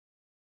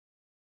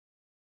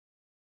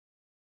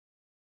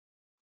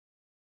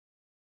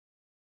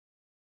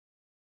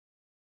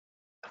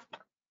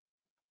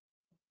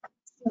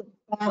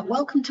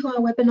Welcome to our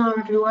webinar,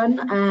 everyone.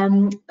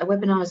 The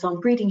webinar is on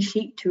breeding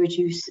sheep to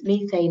reduce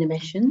methane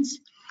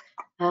emissions.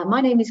 My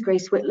name is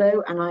Grace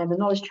Whitlow and I am the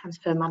Knowledge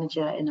Transfer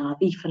Manager in our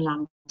Beef and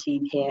Lamb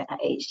team here at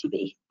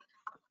AHDB.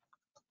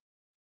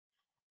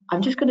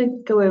 I'm just going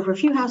to go over a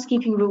few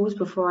housekeeping rules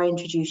before I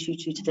introduce you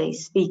to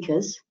today's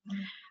speakers.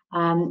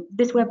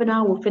 This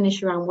webinar will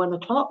finish around 1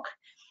 o'clock.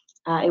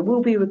 It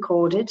will be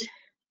recorded.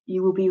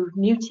 You will be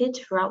muted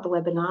throughout the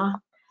webinar.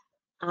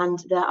 And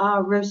there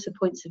are roster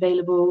points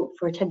available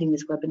for attending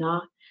this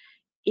webinar.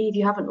 If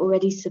you haven't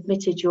already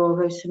submitted your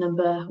roster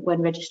number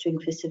when registering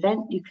for this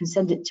event, you can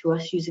send it to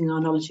us using our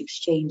Knowledge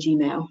Exchange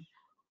email.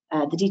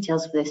 The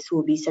details for this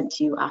will be sent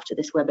to you after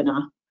this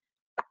webinar.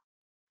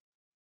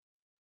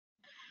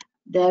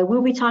 There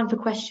will be time for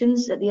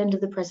questions at the end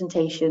of the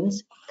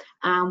presentations,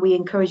 and we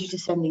encourage you to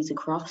send these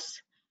across.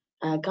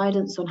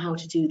 Guidance on how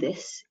to do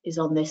this is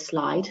on this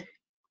slide.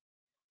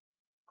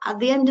 At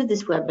the end of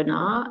this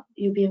webinar,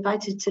 you'll be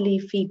invited to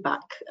leave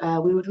feedback.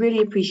 We would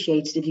really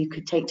appreciate it if you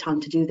could take time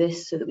to do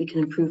this so that we can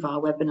improve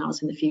our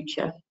webinars in the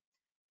future.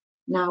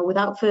 Now,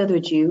 without further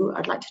ado,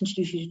 I'd like to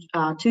introduce you to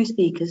our two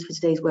speakers for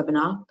today's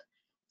webinar.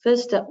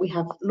 First up, we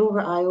have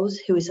Laura Isles,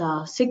 who is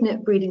our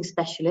Cygnet breeding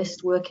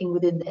specialist working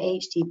within the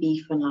AHD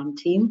Beef and Lamb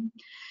team.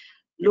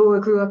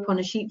 Laura grew up on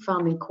a sheep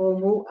farm in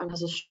Cornwall and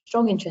has a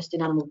strong interest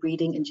in animal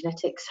breeding and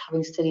genetics,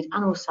 having studied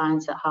animal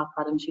science at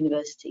Harper Adams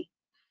University.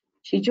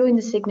 She joined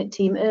the Cygnet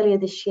team earlier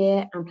this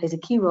year and plays a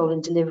key role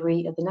in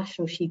delivery of the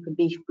National Sheep and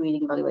Beef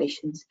Breeding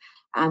Evaluations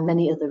and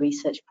many other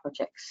research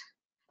projects.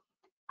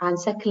 And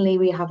secondly,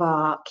 we have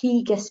our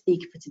key guest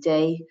speaker for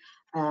today,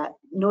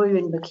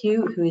 Nóirín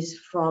McHugh, who is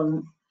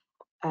from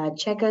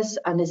Teagasc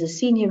and is a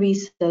Senior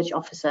Research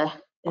Officer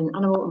in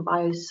Animal and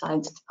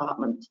Bioscience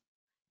Department.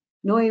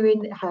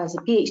 Nóirín has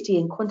a PhD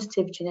in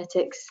Quantitative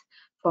Genetics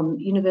from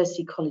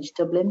University College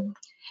Dublin.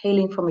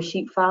 Hailing from a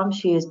sheep farm,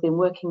 she has been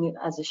working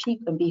as a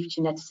sheep and beef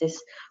geneticist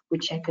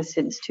with Teagasc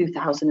since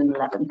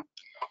 2011.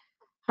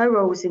 Her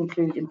roles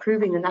include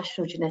improving the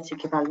national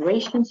genetic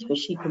evaluations for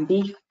sheep and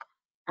beef,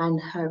 and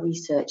her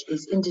research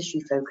is industry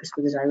focused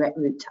with a direct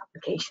route to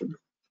application.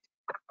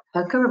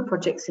 Her current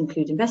projects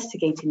include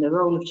investigating the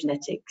role of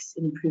genetics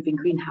in improving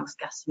greenhouse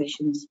gas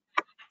emissions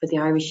for the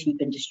Irish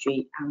sheep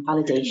industry and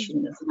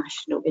validation of the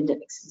national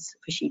indexes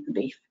for sheep and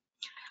beef.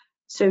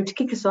 So to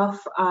kick us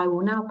off, I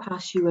will now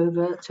pass you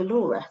over to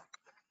Laura.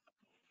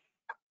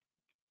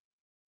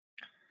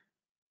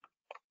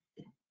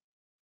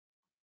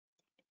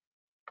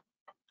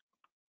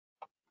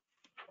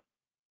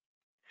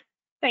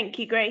 Thank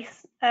you,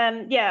 Grace.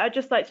 I'd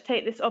just like to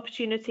take this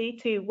opportunity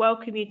to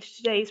welcome you to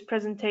today's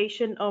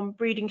presentation on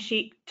breeding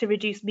sheep to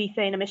reduce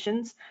methane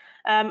emissions.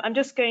 I'm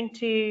just going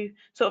to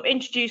sort of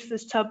introduce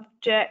this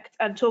subject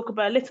and talk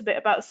about a little bit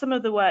about some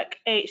of the work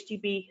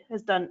AHDB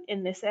has done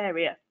in this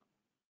area.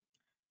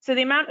 So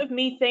the amount of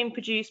methane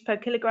produced per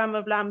kilogram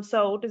of lamb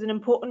sold is an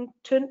important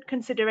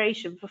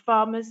consideration for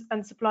farmers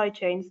and supply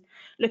chains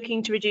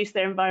looking to reduce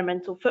their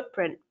environmental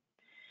footprint.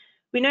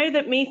 We know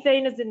that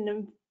methane is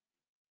an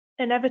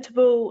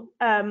inevitable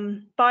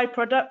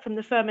byproduct from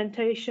the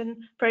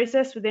fermentation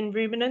process within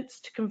ruminants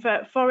to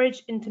convert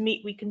forage into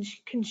meat we can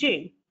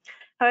consume.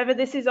 However,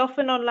 this is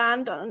often on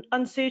land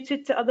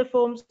unsuited to other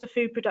forms of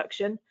food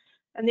production,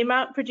 and the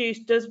amount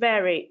produced does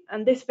vary,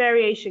 and this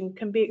variation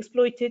can be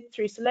exploited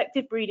through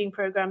selective breeding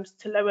programs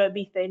to lower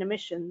methane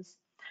emissions.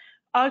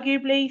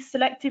 Arguably,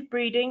 selective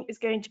breeding is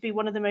going to be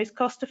one of the most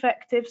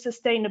cost-effective,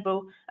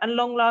 sustainable, and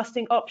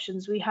long-lasting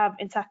options we have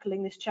in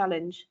tackling this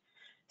challenge.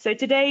 So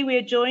today we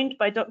are joined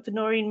by Dr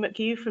Nóirín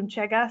McHugh from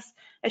Teagasc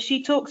as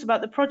she talks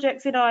about the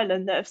projects in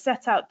Ireland that have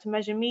set out to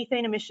measure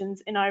methane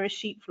emissions in Irish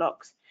sheep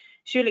flocks.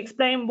 She will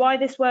explain why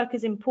this work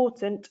is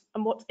important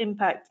and what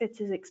impact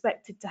it is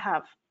expected to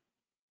have.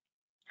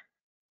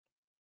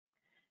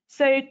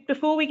 So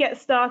before we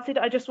get started,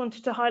 I just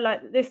wanted to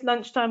highlight that this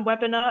lunchtime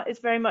webinar is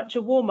very much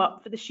a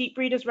warm-up for the Sheep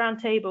Breeders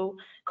Roundtable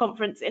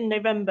conference in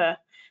November.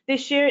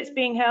 This year it's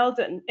being held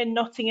in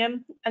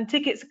Nottingham and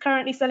tickets are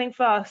currently selling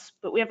fast,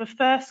 but we have a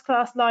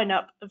first-class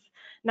lineup of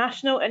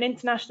national and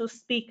international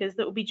speakers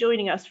that will be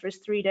joining us for this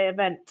 3-day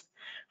event.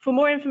 For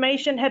more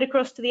information, head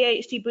across to the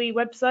AHDB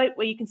website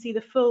where you can see the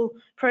full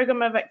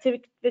programme of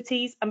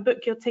activities and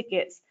book your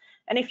tickets.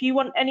 And if you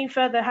want any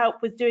further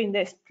help with doing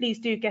this, please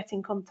do get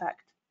in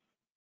contact.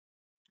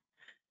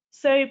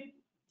 So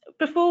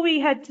before we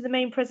head to the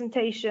main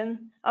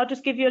presentation, I'll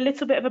just give you a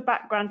little bit of a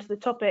background to the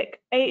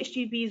topic,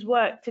 AHDB's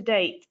work to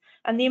date,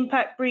 and the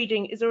impact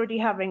breeding is already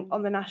having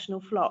on the national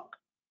flock.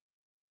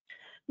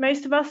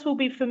 Most of us will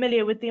be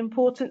familiar with the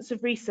importance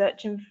of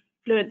research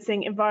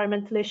influencing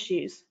environmental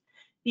issues.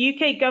 The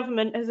UK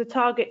government has a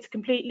target to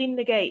completely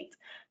negate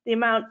the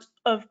amount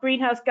of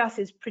greenhouse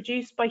gases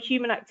produced by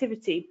human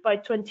activity by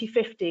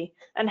 2050,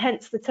 and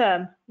hence the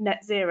term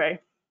net zero.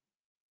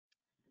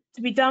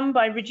 To be done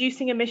by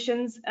reducing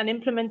emissions and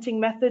implementing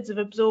methods of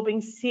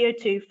absorbing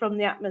CO2 from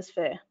the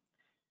atmosphere.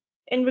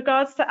 In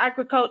regards to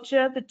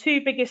agriculture, the two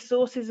biggest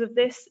sources of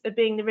this are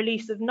being the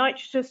release of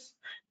nitrous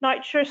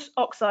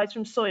oxides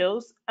from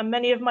soils, and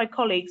many of my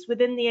colleagues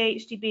within the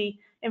AHDB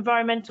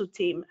environmental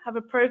team have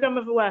a programme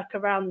of work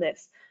around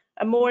this,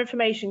 and more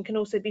information can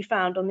also be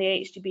found on the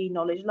AHDB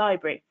Knowledge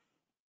Library.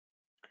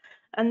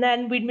 And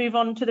then we'd move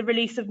on to the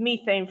release of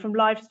methane from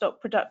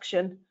livestock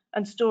production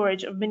and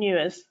storage of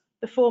manures,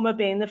 the former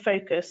being the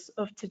focus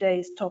of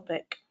today's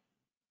topic.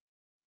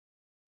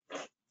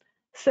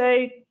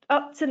 So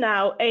up to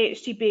now,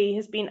 AHDB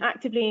has been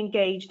actively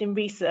engaged in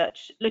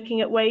research,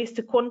 looking at ways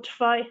to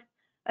quantify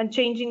and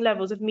changing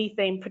levels of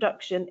methane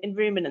production in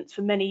ruminants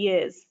for many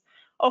years,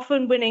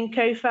 often winning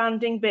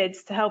co-founding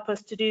bids to help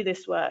us to do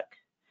this work.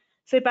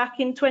 So back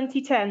in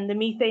 2010, the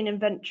methane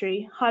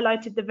inventory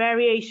highlighted the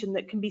variation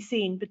that can be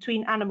seen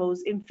between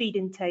animals in feed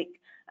intake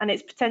and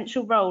its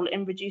potential role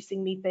in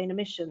reducing methane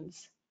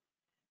emissions.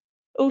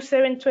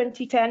 Also in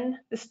 2010,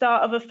 the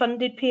start of a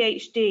funded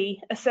PhD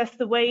assessed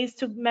the ways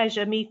to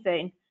measure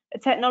methane, a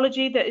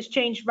technology that has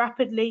changed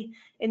rapidly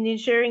in the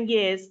ensuing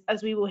years,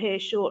 as we will hear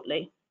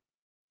shortly.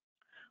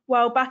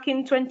 While back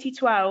in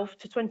 2012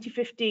 to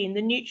 2015,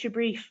 the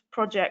NutriBrief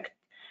project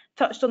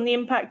touched on the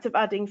impact of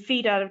adding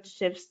feed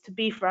additives to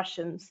beef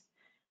rations.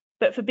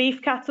 But for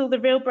beef cattle, the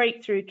real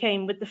breakthrough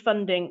came with the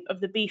funding of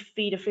the Beef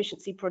Feed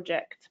Efficiency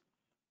Project.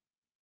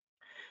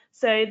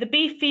 So the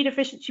Beef Feed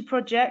Efficiency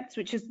Project,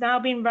 which has now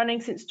been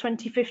running since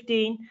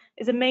 2015,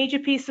 is a major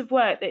piece of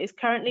work that is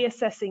currently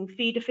assessing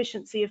feed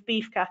efficiency of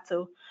beef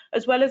cattle,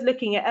 as well as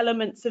looking at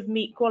elements of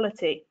meat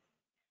quality.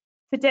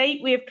 To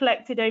date, we have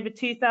collected over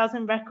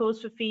 2,000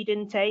 records for feed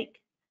intake,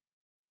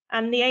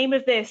 and the aim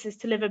of this is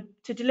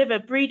to deliver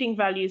breeding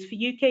values for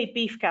UK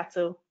beef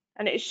cattle,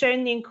 and it has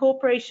shown the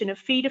incorporation of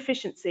feed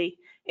efficiency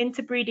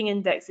into breeding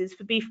indexes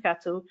for beef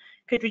cattle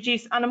could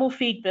reduce animal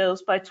feed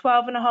bills by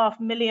 £12.5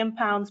 million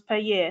per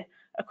year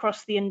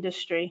across the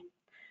industry,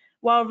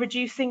 while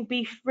reducing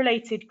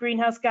beef-related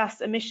greenhouse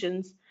gas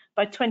emissions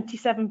by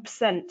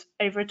 27%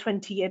 over a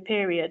 20-year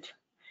period.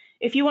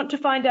 If you want to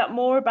find out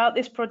more about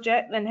this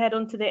project, then head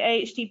on to the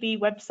AHDB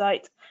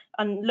website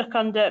and look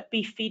under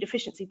Beef Feed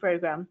Efficiency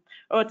Programme,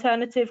 or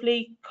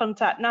alternatively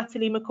contact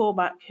Natalie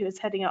McCormack, who is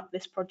heading up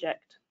this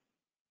project.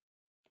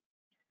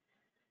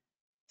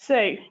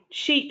 So,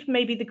 sheep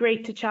may be the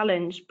greater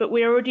challenge, but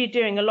we are already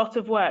doing a lot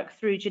of work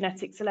through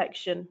genetic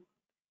selection.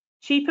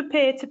 Sheep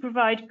appear to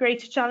provide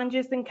greater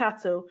challenges than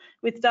cattle,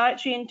 with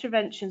dietary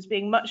interventions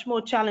being much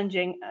more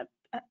challenging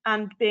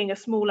and being a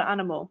smaller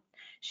animal.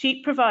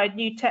 Sheep provide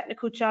new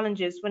technical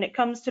challenges when it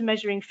comes to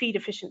measuring feed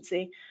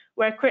efficiency,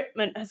 where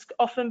equipment has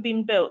often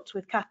been built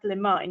with cattle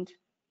in mind.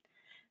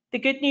 The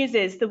good news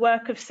is the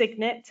work of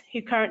Signet,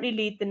 who currently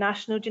lead the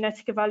national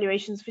genetic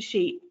evaluations for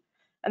sheep,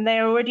 and they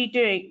are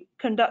already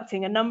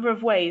conducting a number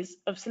of ways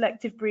of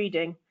selective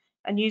breeding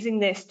and using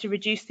this to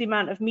reduce the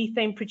amount of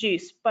methane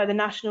produced by the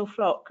national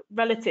flock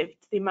relative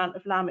to the amount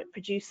of lamb it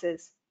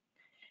produces.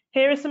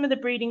 Here are some of the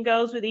breeding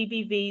goals with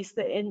EBVs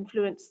that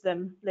influence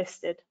them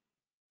listed.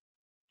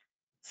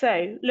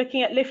 So,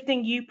 looking at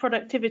lifting ewe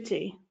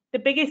productivity, the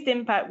biggest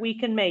impact we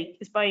can make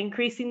is by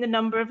increasing the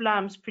number of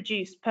lambs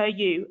produced per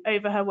ewe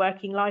over her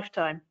working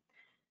lifetime.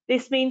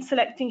 This means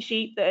selecting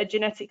sheep that are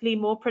genetically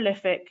more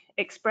prolific,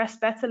 express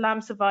better lamb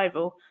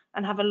survival,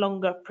 and have a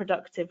longer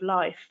productive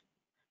life.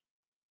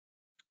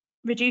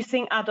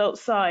 Reducing adult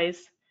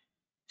size.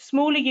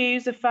 Smaller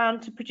ewes are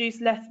found to produce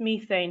less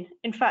methane.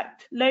 In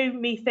fact, low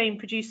methane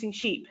producing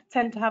sheep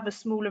tend to have a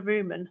smaller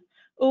rumen,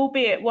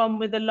 albeit one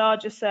with a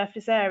larger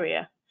surface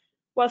area.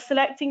 While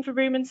selecting for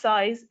rumen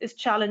size is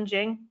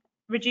challenging,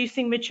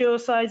 reducing mature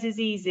size is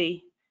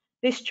easy.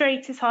 This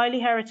trait is highly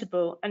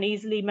heritable and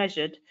easily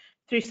measured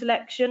through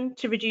selection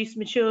to reduce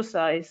mature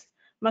size,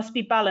 must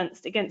be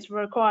balanced against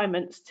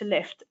requirements to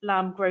lift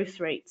lamb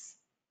growth rates.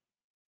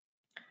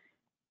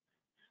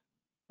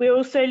 We're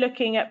also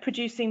looking at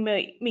producing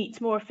meat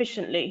more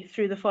efficiently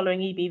through the following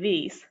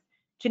EBVs.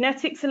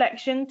 Genetic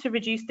selection to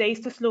reduce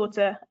days to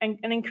slaughter and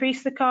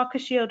increase the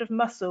carcass yield of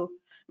muscle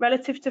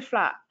relative to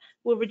fat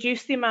will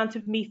reduce the amount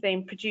of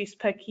methane produced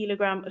per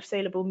kilogram of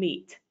saleable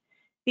meat.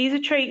 These are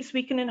traits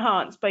we can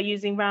enhance by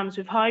using rams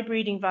with high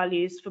breeding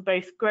values for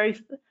both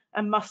growth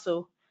and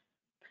muscle.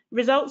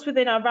 Results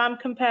within our Ram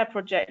Compare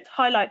project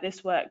highlight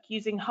this work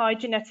using high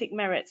genetic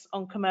merits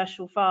on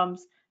commercial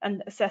farms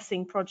and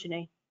assessing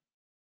progeny.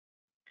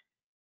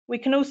 We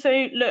can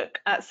also look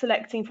at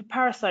selecting for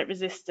parasite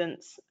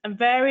resistance, and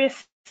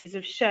various studies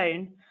have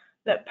shown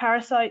that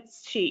parasite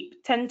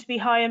sheep tend to be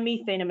higher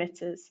methane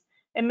emitters.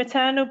 In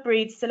maternal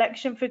breeds,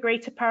 selection for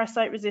greater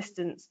parasite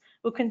resistance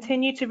will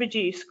continue to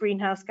reduce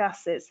greenhouse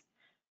gases.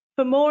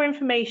 For more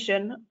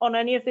information on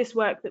any of this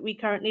work that we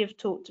currently have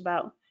talked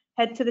about,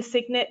 head to the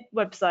Signet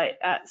website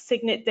at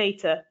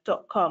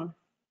signetdata.com.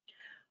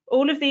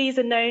 All of these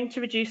are known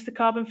to reduce the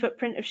carbon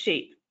footprint of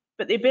sheep,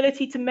 but the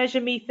ability to measure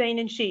methane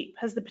in sheep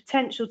has the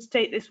potential to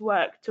take this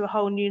work to a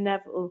whole new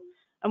level.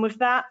 And with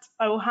that,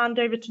 I will hand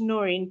over to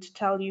Nóirín to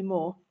tell you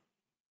more.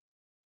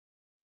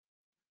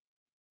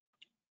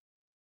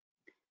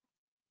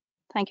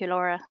 Thank you,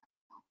 Laura.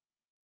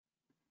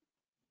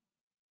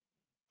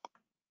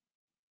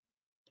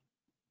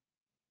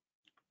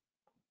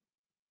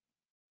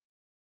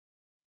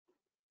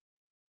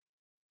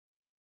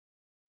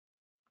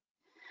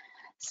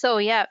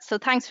 So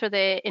thanks for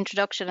the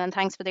introduction and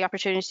thanks for the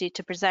opportunity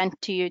to present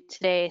to you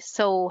today.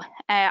 So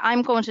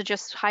I'm going to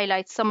just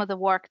highlight some of the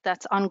work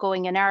that's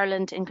ongoing in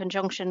Ireland in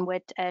conjunction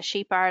with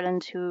Sheep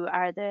Ireland, who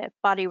are the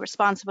body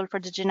responsible for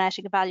the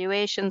genetic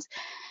evaluations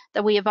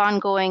that we have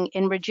ongoing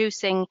in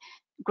reducing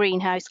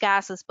greenhouse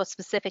gases, but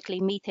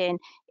specifically methane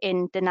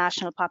in the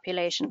national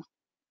population.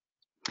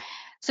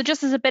 So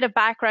just as a bit of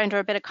background or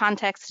a bit of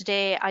context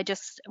today, I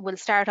just will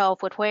start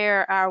off with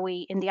where are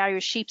we in the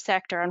Irish sheep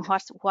sector and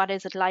what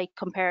is it like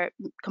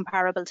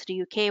comparable to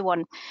the UK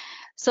one.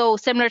 So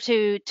similar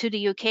to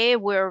the UK,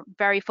 we're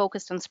very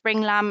focused on spring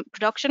lamb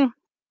production.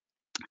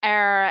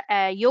 Our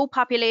ewe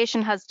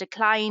population has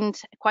declined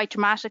quite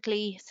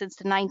dramatically since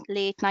the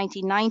late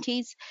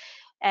 1990s.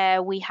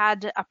 We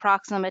had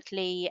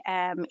approximately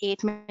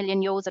 8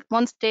 million ewes at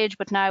one stage,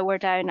 but now we're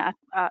down at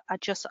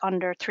just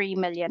under 3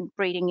 million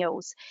breeding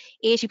ewes.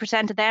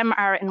 80% of them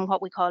are in what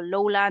we call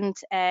lowland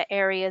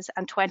areas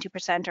and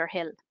 20% are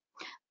hill.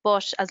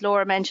 But as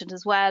Laura mentioned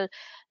as well,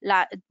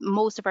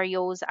 most of our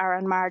ewes are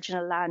on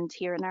marginal land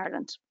here in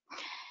Ireland.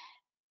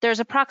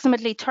 There's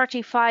approximately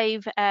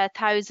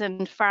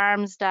 35,000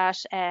 farms that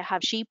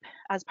have sheep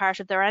as part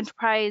of their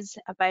enterprise.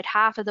 About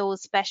half of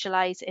those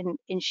specialise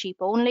in sheep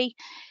only.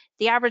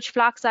 The average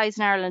flock size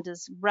in Ireland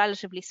is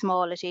relatively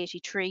small at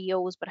 83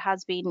 ewes, but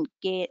has been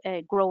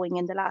growing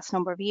in the last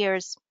number of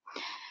years.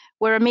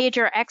 We're a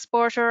major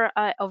exporter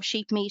of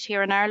sheep meat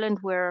here in Ireland.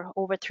 We're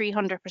over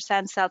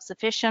 300%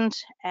 self-sufficient,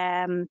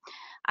 and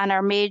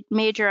our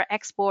major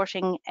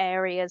exporting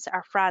areas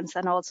are France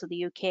and also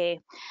the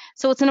UK.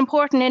 So it's an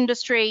important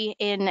industry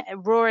in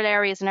rural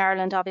areas in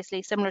Ireland,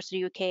 obviously similar to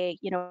the UK,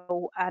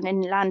 and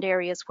in land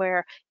areas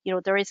where,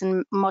 there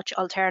isn't much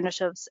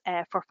alternatives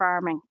for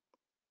farming.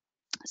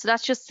 So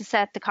that's just to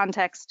set the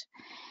context.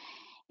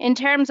 In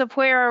terms of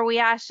where are we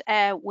at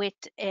with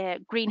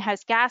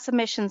greenhouse gas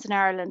emissions in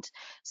Ireland.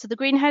 So the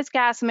greenhouse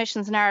gas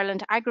emissions in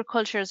Ireland,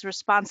 agriculture is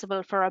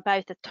responsible for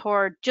about a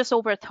third, just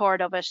over a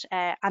third of it,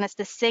 and it's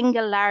the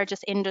single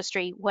largest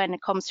industry when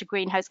it comes to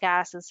greenhouse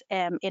gases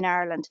in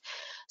Ireland.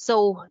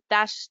 So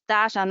that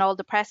and all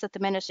the press at the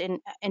minute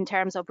in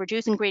terms of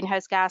reducing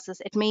greenhouse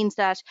gases, it means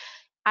that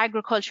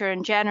agriculture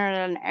in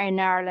general in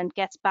Ireland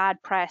gets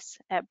bad press,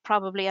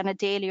 probably on a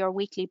daily or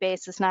weekly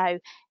basis now,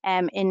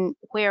 in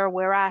where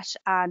we're at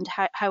and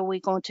how we're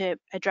going to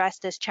address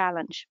this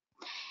challenge.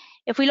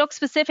 If we look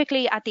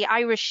specifically at the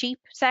Irish sheep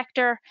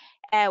sector,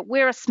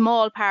 we're a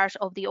small part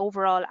of the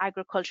overall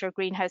agriculture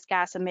greenhouse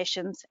gas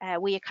emissions.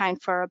 We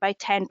account for about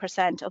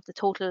 10% of the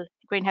total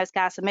greenhouse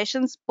gas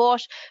emissions,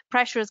 but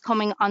pressure is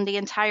coming on the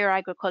entire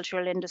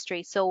agricultural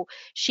industry. So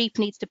sheep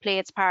needs to play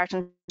its part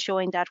in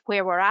showing that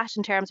where we're at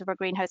in terms of our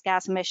greenhouse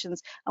gas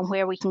emissions and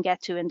where we can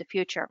get to in the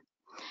future.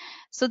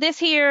 So this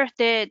here,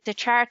 the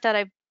chart that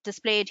I've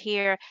displayed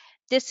here,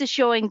 this is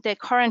showing the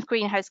current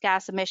greenhouse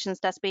gas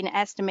emissions that's been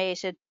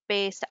estimated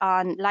based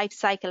on life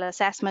cycle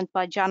assessment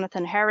by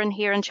Jonathan Heron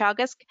here in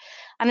Teagasc,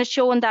 and it's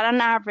showing that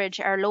on average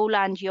our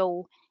lowland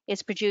ewe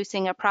is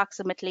producing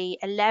approximately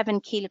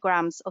 11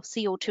 kilograms of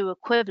CO2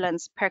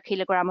 equivalents per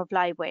kilogram of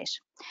live weight.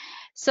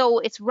 So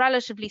it's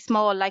relatively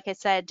small, like I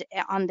said,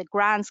 on the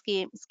grand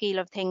scale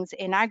of things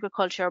in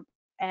agriculture,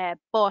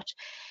 but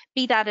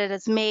be that it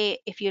as may,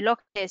 if you look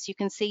at this, you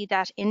can see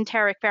that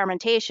enteric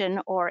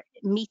fermentation, or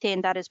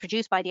methane that is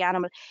produced by the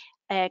animal,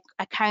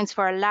 accounts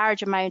for a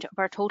large amount of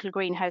our total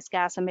greenhouse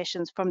gas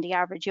emissions from the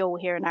average ewe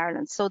here in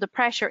Ireland. So the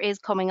pressure is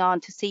coming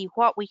on to see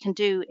what we can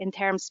do in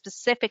terms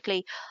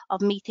specifically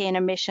of methane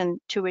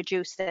emission to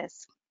reduce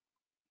this.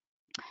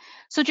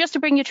 So just to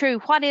bring you through,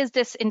 what is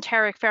this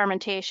enteric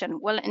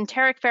fermentation? Well,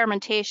 enteric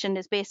fermentation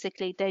is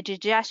basically the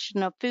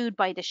digestion of food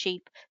by the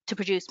sheep to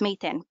produce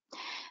methane.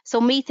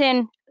 So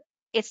methane,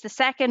 it's the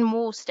second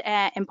most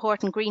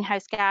important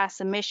greenhouse gas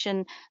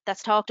emission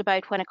that's talked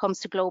about when it comes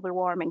to global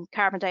warming,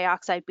 carbon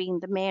dioxide being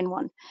the main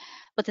one.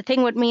 But the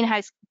thing with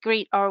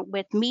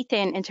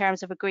methane in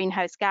terms of a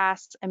greenhouse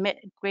gas,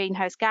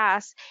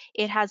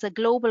 it has a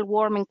global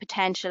warming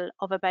potential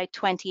of about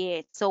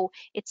 28. So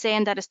it's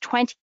saying that it's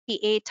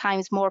 28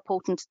 times more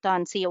potent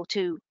than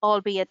CO2,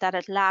 albeit that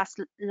it lasts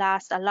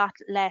a lot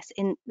less,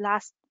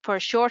 lasts for a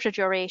shorter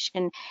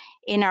duration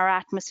in our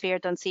atmosphere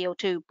than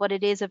CO2, but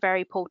it is a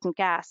very potent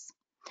gas.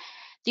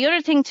 The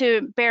other thing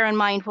to bear in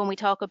mind when we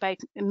talk about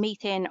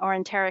methane or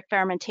enteric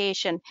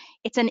fermentation,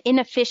 it's an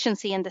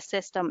inefficiency in the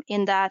system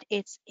in that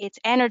it's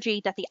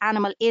energy that the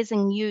animal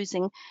isn't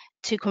using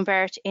to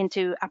convert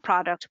into a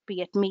product,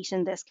 be it meat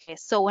in this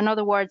case. So in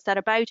other words, that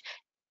about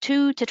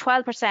 2 to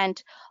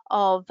 12%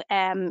 of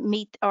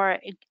meat or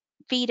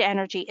feed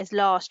energy is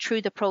lost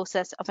through the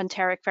process of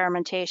enteric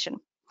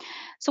fermentation.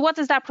 So what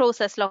does that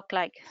process look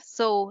like?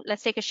 So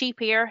let's take a sheep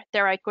here,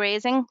 they're out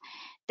grazing.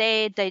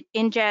 They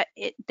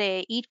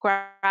eat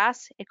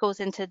grass. It goes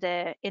into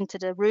the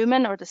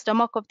rumen or the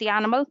stomach of the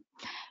animal,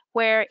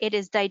 where it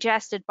is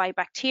digested by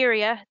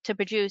bacteria to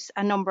produce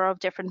a number of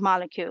different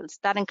molecules.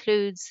 That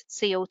includes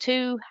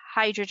CO2,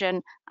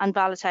 hydrogen, and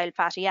volatile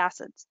fatty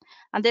acids.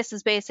 And this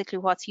is basically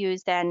what's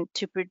used then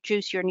to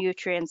produce your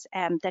nutrients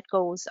that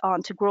goes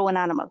on to grow an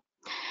animal.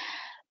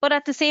 But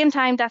at the same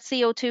time, that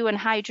CO2 and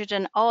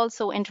hydrogen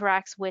also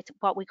interacts with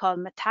what we call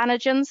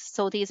methanogens.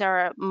 So these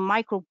are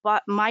micro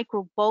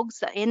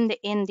bugs in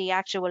the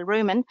actual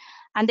rumen,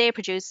 and they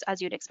produce,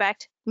 as you'd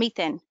expect,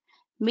 methane.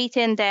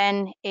 Methane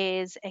then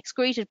is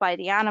excreted by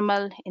the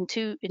animal in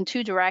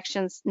two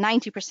directions,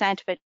 90%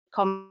 of it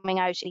coming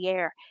out of the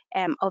air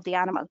of the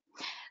animal.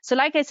 So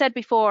like I said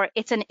before,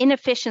 it's an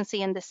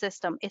inefficiency in the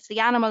system. It's the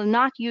animal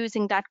not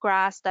using that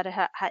grass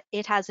that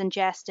it has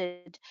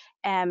ingested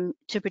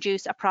to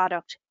produce a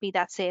product, be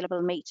that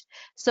saleable meat.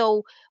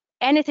 So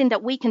anything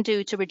that we can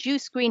do to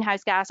reduce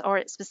greenhouse gas,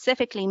 or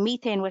specifically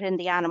methane within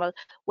the animal,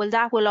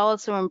 that will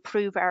also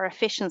improve our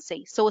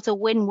efficiency. So it's a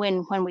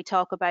win-win when we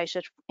talk about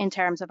it in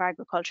terms of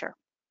agriculture.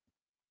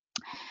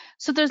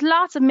 So there's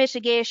lots of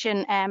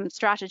mitigation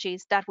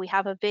strategies that we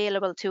have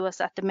available to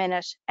us at the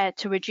minute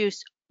to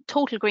reduce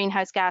total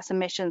greenhouse gas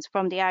emissions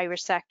from the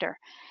Irish sector.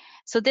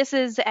 So this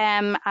is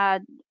 10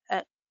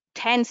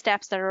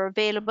 steps that are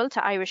available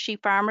to Irish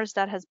sheep farmers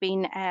that has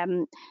been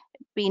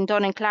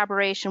done in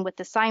collaboration with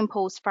the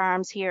Signpost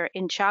Farms here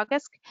in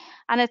Teagasc,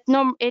 and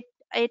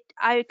it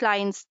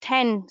outlines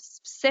 10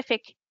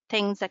 specific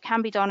things that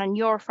can be done on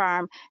your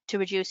farm to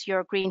reduce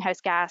your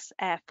greenhouse gas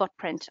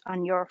footprint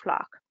on your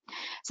flock.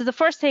 So the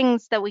first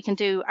things that we can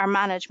do are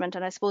management,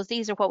 and I suppose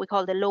these are what we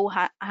call the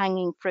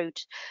low-hanging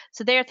fruit.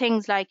 So they're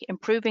things like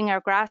improving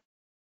our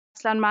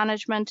grassland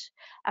management,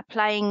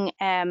 applying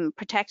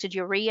protected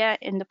urea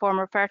in the form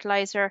of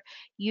fertilizer,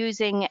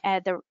 using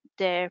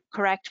the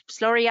correct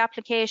slurry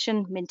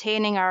application,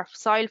 maintaining our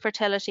soil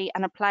fertility,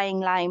 and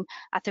applying lime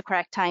at the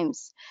correct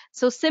times.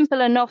 So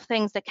simple enough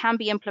things that can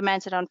be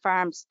implemented on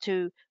farms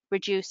to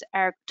reduce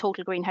our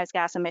total greenhouse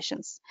gas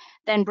emissions.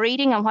 Then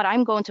breeding, and what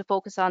I'm going to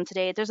focus on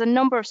today, there's a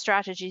number of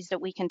strategies that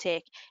we can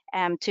take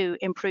to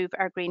improve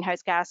our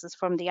greenhouse gases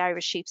from the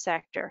Irish sheep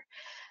sector.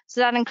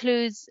 So that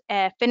includes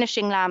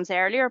finishing lambs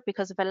earlier,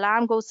 because if a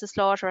lamb goes to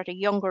slaughter at a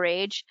younger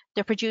age,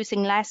 they're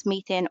producing less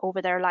methane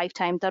over their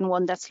lifetime than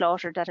one that's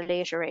slaughtered at a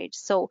later age.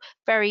 So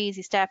very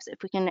easy steps.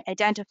 If we can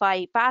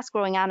identify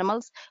fast-growing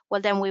animals, well,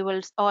 then we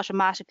will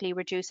automatically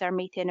reduce our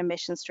methane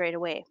emissions straight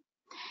away.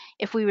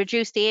 If we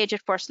reduce the age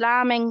at first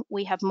lambing,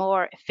 we have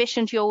more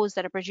efficient ewes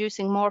that are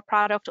producing more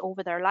product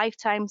over their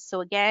lifetime.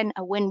 So again,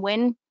 a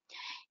win-win.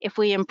 If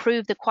we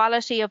improve the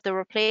quality of the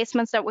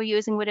replacements that we're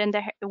using within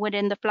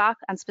the flock,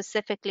 and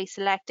specifically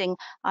selecting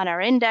on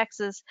our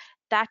indexes,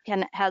 that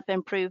can help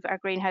improve our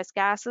greenhouse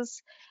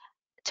gases.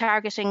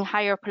 Targeting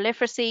higher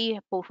proliferation,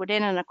 both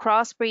within and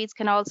across breeds,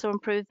 can also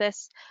improve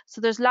this.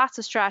 So there's lots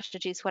of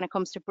strategies when it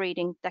comes to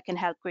breeding that can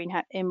help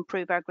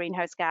improve our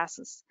greenhouse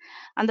gases.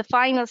 And the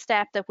final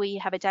step that we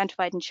have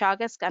identified in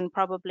Teagasc, and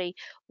probably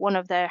one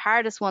of the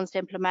hardest ones to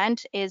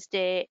implement, is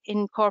the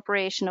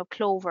incorporation of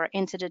clover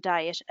into the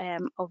diet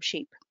of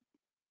sheep.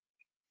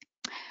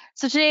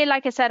 So today,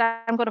 like I said,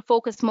 I'm going to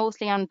focus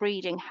mostly on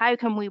breeding. How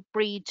can we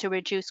breed to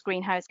reduce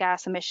greenhouse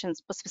gas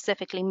emissions, but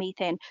specifically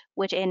methane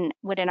within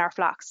our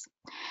flocks?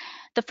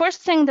 The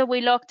first thing that we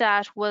looked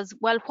at was,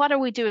 well, what are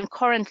we doing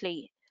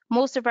currently?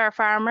 Most of our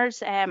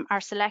farmers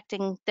are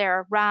selecting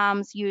their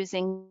rams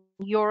using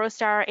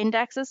Eurostar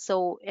indexes,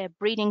 so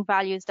breeding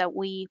values that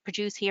we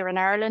produce here in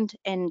Ireland,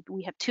 and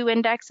we have two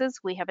indexes.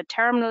 We have a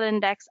terminal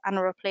index and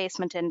a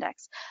replacement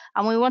index,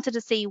 and we wanted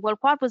to see, well,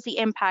 what was the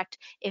impact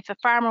if a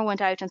farmer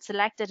went out and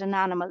selected an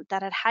animal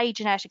that had high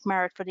genetic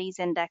merit for these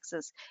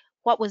indexes?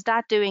 What was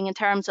that doing in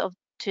terms of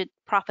to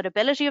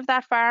profitability of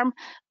that farm,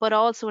 but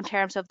also in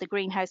terms of the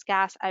greenhouse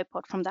gas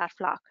output from that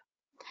flock?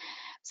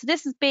 So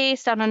this is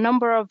based on a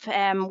number of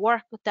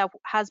work that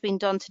has been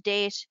done to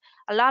date.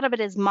 A lot of it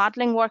is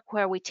modelling work,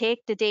 where we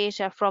take the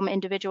data from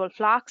individual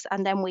flocks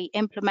and then we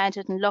implement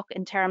it and look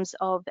in terms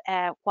of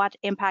what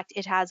impact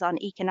it has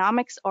on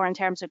economics or in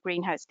terms of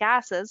greenhouse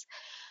gases.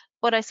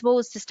 But I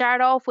suppose to start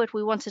off with,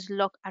 we wanted to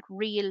look at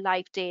real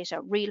life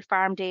data, real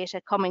farm data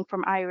coming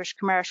from Irish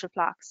commercial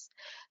flocks.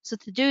 So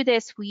to do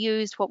this, we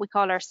used what we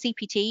call our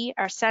CPT,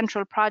 our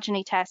Central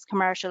Progeny Test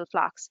commercial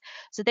flocks.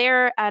 So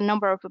they're a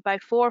number of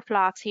about 4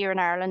 flocks here in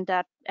Ireland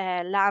that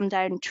lamb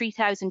down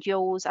 3,000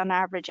 ewes on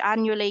average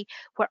annually,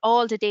 where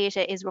all the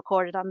data is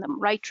recorded on them,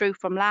 right through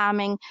from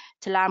lambing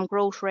to lamb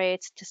growth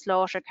rates to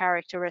slaughter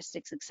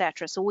characteristics,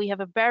 etc. So we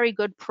have a very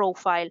good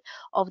profile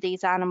of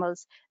these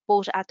animals,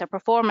 both at their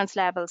performance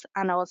levels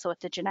and also at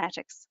the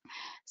genetics.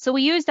 So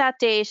we use that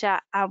data,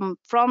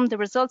 from the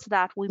results of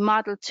that, we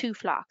model 2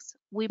 flocks.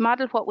 We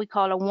model what we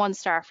call a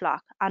 1-star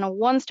flock. And a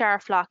 1-star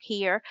flock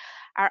here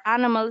are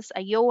animals,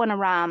 a ewe and a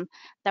ram,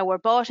 that were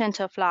bought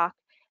into a flock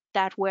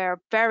that were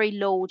very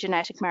low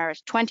genetic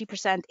merit,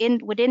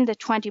 20% within the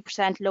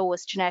 20%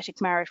 lowest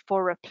genetic merit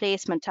for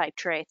replacement type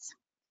traits.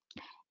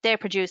 They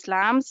produced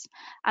lambs.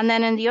 And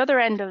then in the other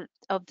end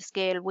of the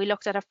scale, we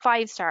looked at a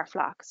 5-star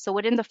flock. So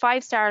within the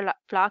 5-star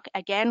flock,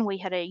 again, we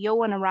had a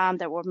ewe and a ram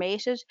that were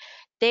mated.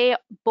 They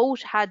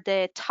both had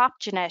the top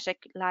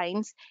genetic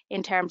lines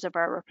in terms of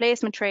our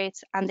replacement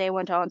traits, and they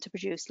went on to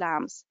produce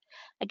lambs.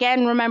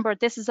 Again, remember,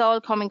 this is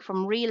all coming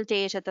from real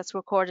data that's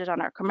recorded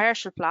on our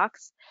commercial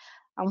flocks.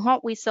 And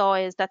what we saw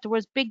is that there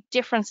was big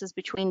differences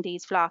between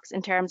these flocks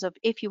in terms of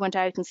if you went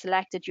out and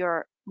selected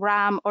your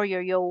ram or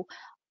your ewe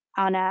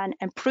on an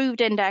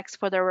improved index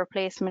for their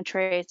replacement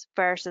traits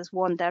versus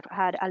one that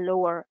had a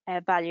lower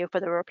value for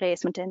the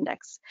replacement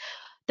index.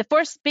 The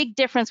first big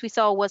difference we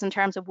saw was in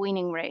terms of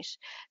weaning rate.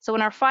 So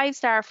in our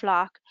 5-star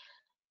flock,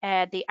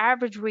 the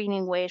average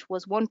weaning weight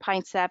was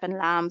 1.7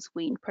 lambs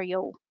weaned per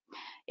ewe.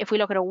 If we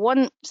look at a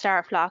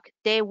 1-star flock,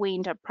 they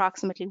weaned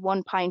approximately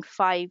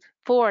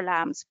 1.54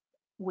 lambs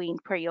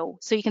weaned per ewe.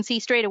 So you can see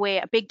straight away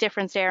a big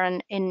difference there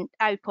in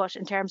output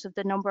in terms of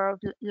the number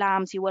of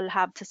lambs you will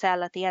have to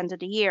sell at the end of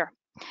the year.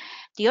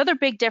 The other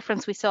big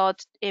difference we saw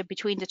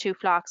between the two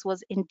flocks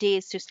was in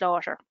days to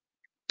slaughter.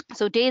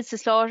 So days to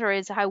slaughter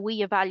is how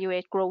we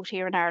evaluate growth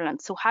here in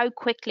Ireland. So how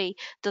quickly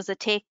does it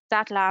take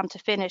that lamb to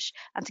finish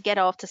and to get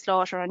off to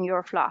slaughter on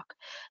your flock?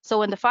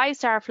 So in the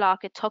 5-star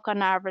flock, it took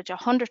on average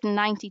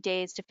 190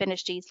 days to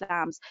finish these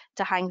lambs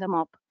to hang them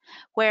up.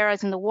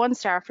 Whereas in the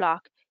 1-star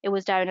flock, it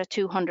was down at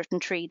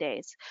 203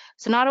 days.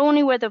 So not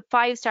only were the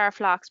 5-star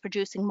flocks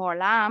producing more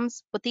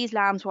lambs, but these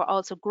lambs were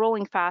also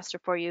growing faster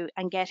for you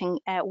and getting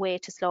away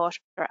to slaughter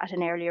at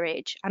an earlier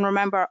age. And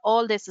remember,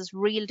 all this is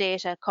real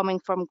data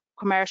coming from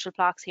commercial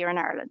flocks here in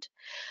Ireland.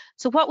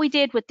 So what we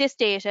did with this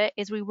data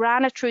is we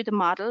ran it through the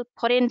model,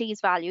 put in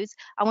these values,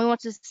 and we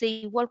wanted to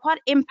see, well,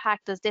 what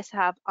impact does this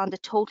have on the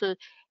total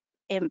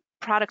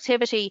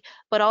productivity,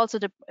 but also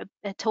the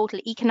total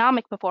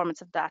economic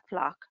performance of that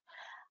flock?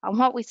 And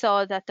what we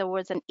saw that there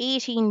was an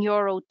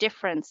 €18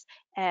 difference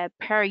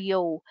per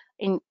ewe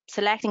in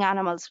selecting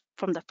animals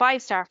from the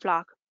 5-star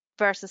flock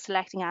versus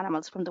selecting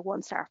animals from the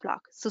 1-star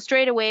flock. So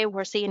straight away,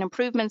 we're seeing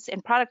improvements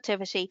in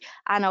productivity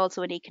and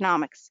also in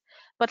economics.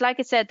 But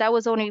like I said, that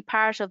was only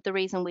part of the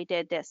reason we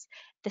did this.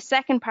 The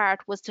second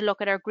part was to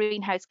look at our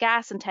greenhouse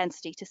gas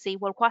intensity to see,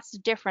 well, what's the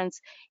difference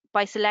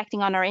by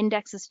selecting on our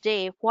indexes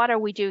today? What are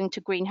we doing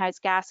to greenhouse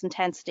gas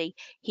intensity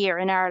here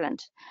in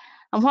Ireland?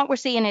 And what we're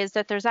seeing is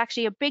that there's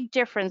actually a big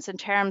difference in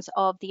terms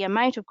of the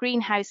amount of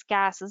greenhouse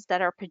gases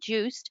that are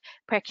produced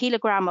per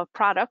kilogram of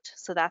product,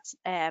 so that's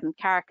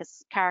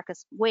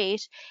carcass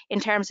weight, in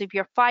terms of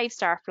your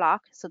 5-star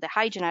flock, so the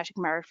high genetic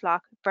merit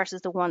flock,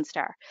 versus the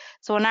 1-star.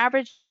 So on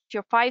average,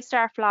 your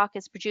 5-star flock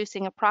is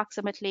producing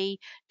approximately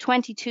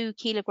 22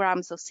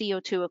 kilograms of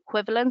CO2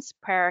 equivalents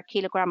per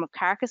kilogram of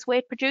carcass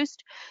weight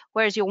produced,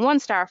 whereas your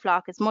 1-star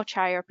flock is much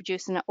higher,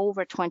 producing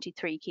over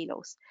 23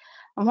 kilos.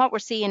 And what we're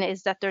seeing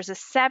is that there's a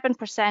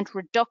 7%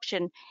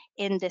 reduction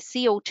in the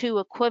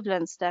CO2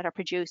 equivalents that are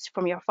produced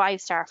from your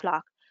 5-star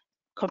flock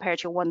compared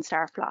to your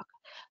 1-star flock.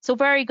 So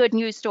very good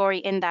news story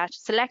in that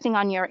selecting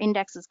on your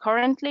indexes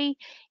currently,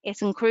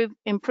 it's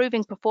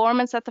improving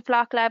performance at the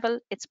flock level,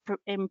 it's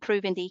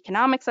improving the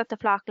economics at the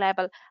flock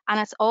level, and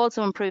it's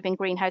also improving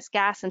greenhouse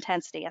gas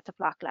intensity at the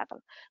flock level.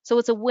 So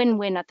it's a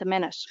win-win at the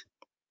minute.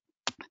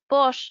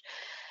 But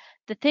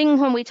the thing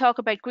when we talk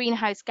about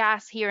greenhouse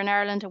gas here in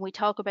Ireland and we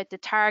talk about the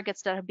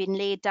targets that have been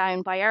laid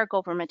down by our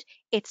government,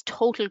 it's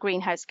total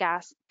greenhouse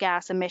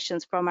gas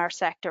emissions from our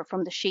sector,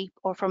 from the sheep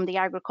or from the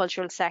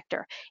agricultural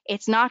sector.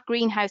 It's not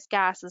greenhouse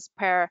gases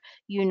per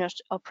unit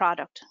of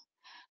product.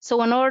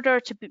 So in order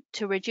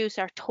to reduce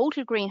our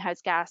total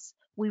greenhouse gas,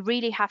 we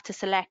really have to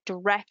select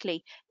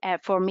directly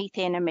for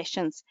methane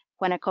emissions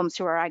when it comes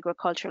to our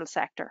agricultural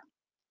sector.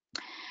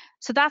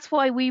 So that's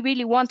why we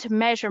really want to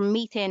measure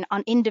methane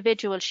on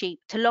individual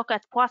sheep to look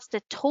at what's the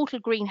total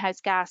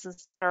greenhouse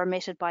gases that are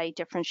emitted by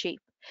different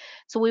sheep.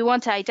 So we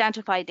want to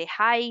identify the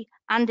high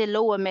and the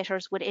low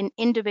emitters within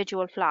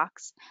individual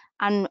flocks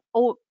and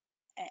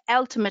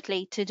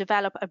ultimately to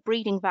develop a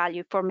breeding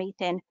value for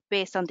methane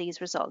based on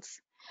these results.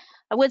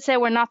 I would say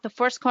we're not the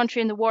first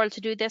country in the world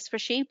to do this for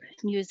sheep.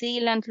 New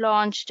Zealand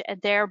launched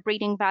their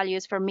breeding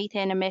values for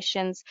methane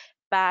emissions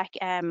back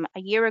a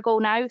year ago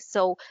now.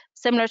 So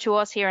similar to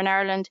us here in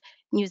Ireland,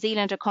 New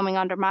Zealand are coming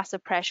under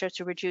massive pressure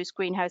to reduce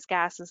greenhouse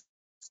gases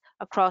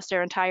across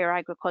their entire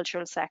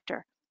agricultural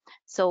sector.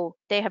 So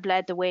they have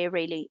led the way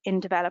really in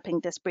developing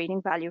this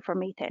breeding value for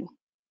methane.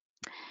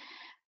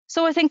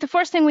 So I think the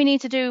first thing we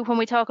need to do when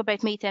we talk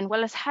about methane,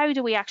 well, is how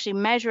do we actually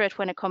measure it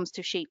when it comes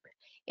to sheep?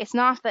 It's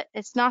not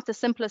the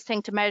simplest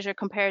thing to measure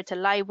compared to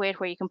live weight,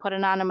 where you can put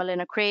an animal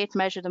in a crate,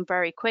 measure them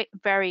very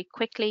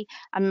quickly,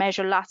 and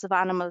measure lots of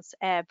animals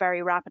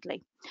very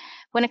rapidly.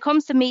 When it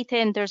comes to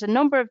methane, there's a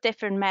number of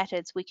different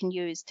methods we can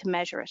use to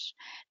measure it.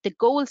 The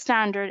gold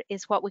standard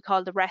is what we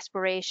call the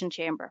respiration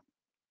chamber.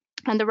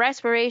 And the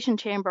respiration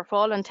chamber, for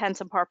all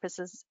intents and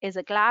purposes, is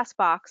a glass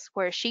box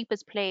where a sheep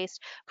is placed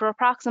for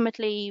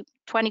approximately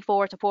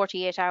 24 to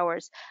 48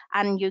 hours,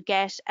 and you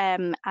get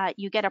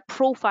a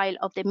profile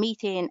of the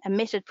methane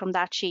emitted from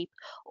that sheep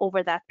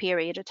over that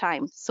period of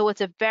time. So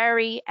it's a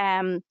very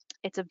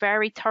It's a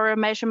very thorough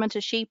measurement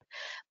of sheep,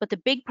 but the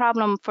big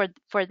problem for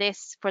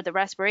the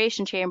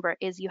respiration chamber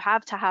is you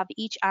have to have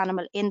each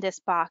animal in this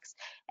box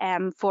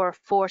for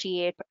a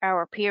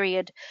 48-hour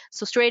period.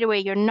 So straight away,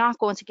 you're not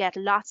going to get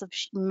lots of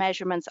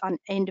measurements on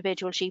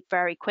individual sheep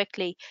very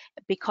quickly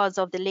because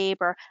of the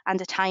labour and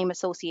the time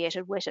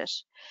associated with it.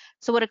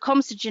 So when it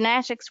comes to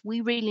genetics,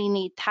 we really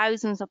need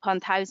thousands upon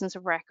thousands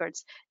of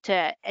records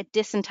to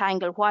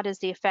disentangle what is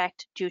the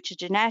effect due to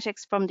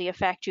genetics from the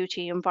effect due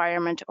to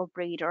environment or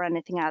breed or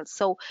anything else.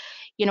 So,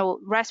 you know,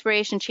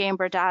 respiration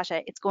chamber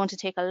data, it's going to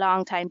take a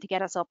long time to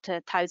get us up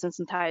to thousands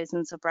and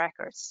thousands of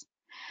records.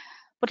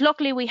 But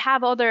luckily we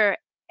have other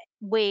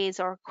ways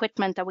or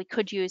equipment that we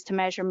could use to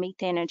measure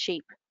methane in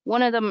sheep.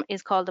 One of them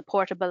is called the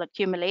portable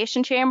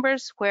accumulation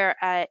chambers, where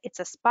it's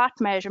a spot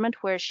measurement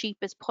where sheep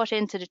is put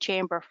into the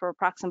chamber for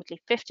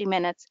approximately 50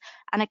 minutes,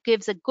 and it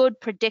gives a good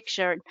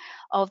prediction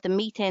of the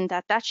methane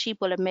that sheep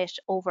will emit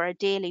over a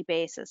daily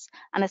basis.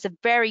 And it's a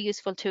very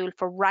useful tool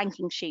for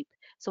ranking sheep,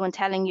 so in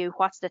telling you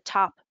what's the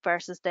top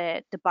versus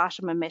the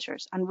bottom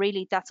emitters. And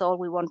really that's all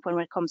we want when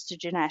it comes to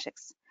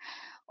genetics.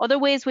 Other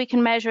ways we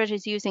can measure it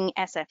is using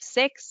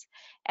SF6.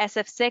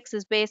 SF6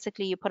 is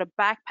basically you put a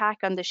backpack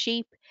on the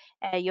sheep,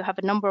 you have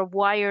a number of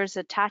wires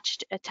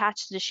attached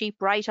to the sheep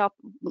right up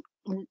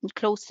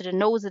close to the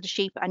nose of the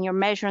sheep, and you're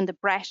measuring the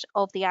breath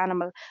of the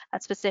animal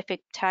at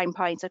specific time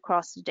points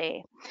across the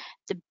day.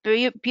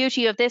 The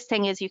beauty of this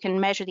thing is you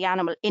can measure the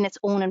animal in its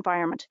own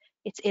environment.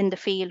 It's in the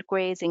field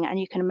grazing, and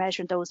you can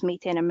measure those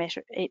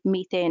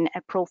methane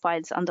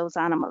profiles on those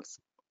animals.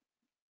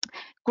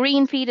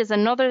 Green feed is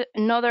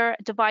another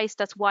device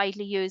that's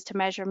widely used to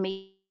measure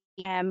methane,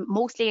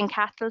 mostly in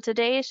cattle to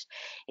date.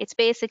 It's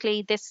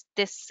basically this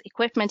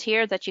equipment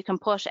here that you can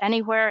put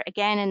anywhere,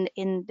 again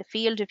in the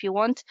field if you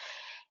want.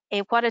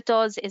 What it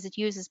does is it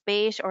uses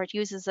bait, or it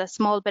uses a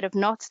small bit of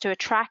nuts to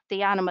attract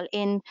the animal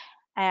in,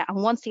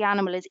 and once the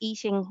animal is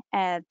eating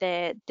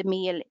the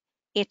meal,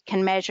 it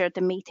can measure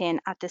the methane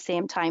at the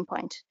same time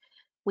point.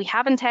 We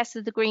haven't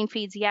tested the green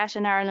feeds yet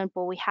in Ireland,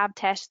 but we have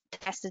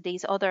tested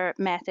these other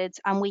methods,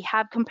 and we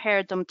have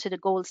compared them to the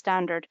gold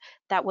standard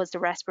that was the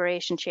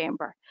respiration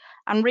chamber.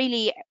 And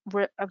really,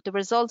 the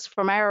results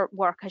from our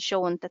work has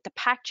shown that the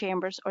pack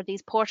chambers, or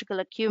these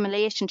portable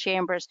accumulation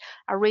chambers,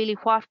 are really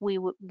what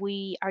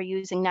we are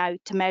using now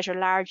to measure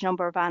large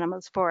number of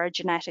animals for our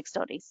genetic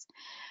studies.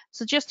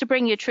 So just to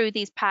bring you through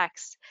these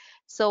packs.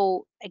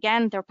 So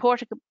again, they're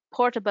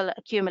portable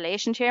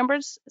accumulation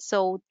chambers.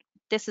 So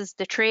this is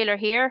the trailer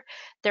here.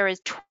 There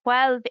is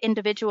 12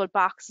 individual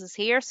boxes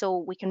here, so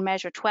we can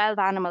measure 12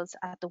 animals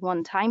at the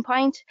one time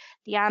point.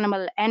 The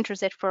animal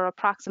enters it for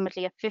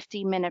approximately a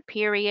 15-minute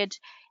period.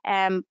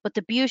 But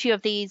the beauty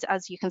of these,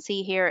 as you can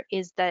see here,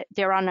 is that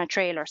they're on a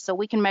trailer. So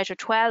we can measure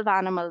 12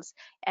 animals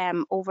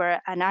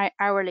over an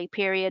hourly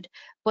period,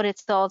 but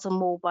it's also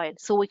mobile.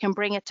 So we can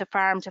bring it to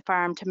farm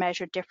to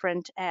measure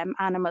different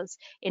animals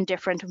in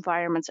different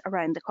environments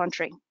around the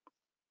country.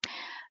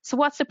 So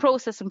what's the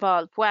process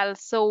involved? Well,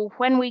 so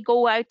when we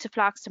go out to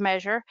flocks to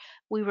measure,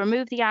 we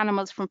remove the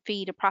animals from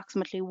feed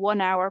approximately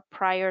 1 hour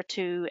prior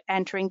to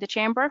entering the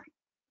chamber.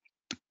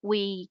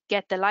 We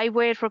get the live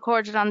weight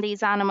recorded on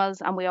these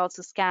animals, and we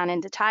also scan in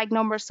the tag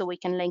number so we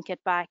can link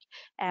it back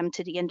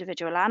to the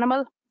individual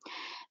animal.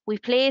 We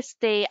place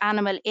the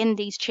animal in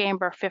these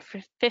chambers for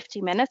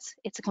 50 minutes.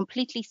 It's a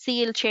completely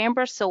sealed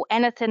chamber, so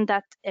anything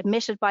that's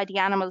emitted by the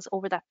animals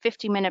over that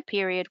 50-minute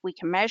period we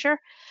can measure.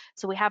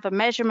 So we have a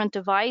measurement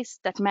device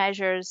that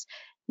measures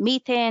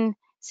methane,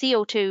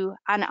 CO2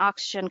 and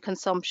oxygen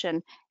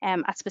consumption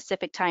at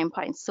specific time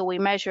points. So we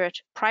measure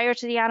it prior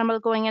to the animal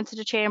going into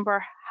the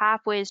chamber,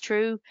 halfway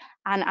through,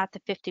 and at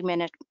the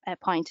 50-minute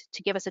point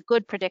to give us a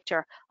good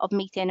predictor of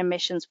methane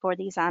emissions for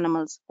these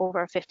animals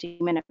over a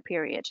 50-minute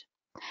period.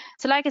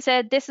 So like I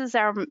said, this is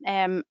our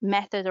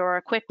method or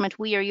equipment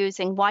we are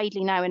using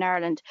widely now in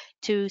Ireland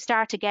to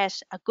start to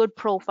get a good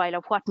profile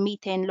of what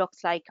methane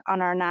looks like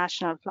on our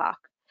national flock.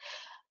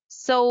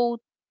 So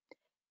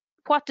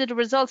what do the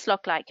results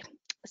look like?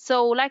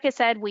 So like I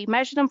said, we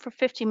measured them for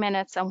 50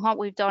 minutes, and what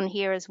we've done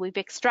here is we've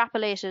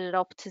extrapolated it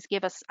up to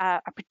give us a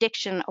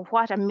prediction of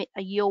what a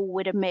ewe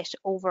would emit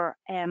over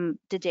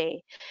the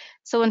day.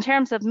 So in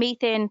terms of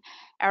methane,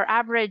 our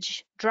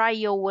average dry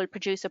ewe will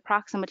produce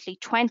approximately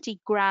 20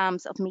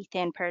 grams of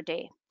methane per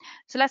day.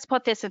 So let's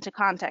put this into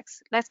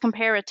context. Let's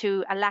compare it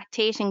to a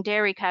lactating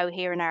dairy cow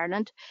here in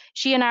Ireland.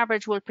 She on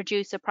average will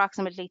produce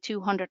approximately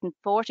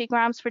 240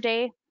 grams per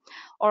day.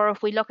 Or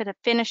if we look at a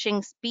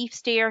finishing beef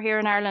steer here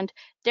in Ireland,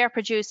 they're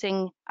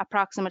producing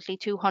approximately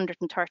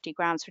 230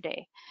 grams per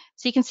day.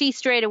 So you can see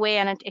straight away,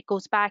 and it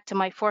goes back to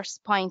my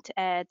first point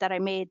that I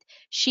made,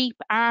 sheep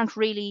aren't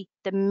really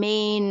the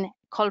main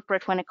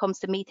culprit when it comes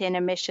to methane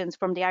emissions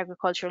from the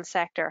agricultural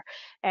sector.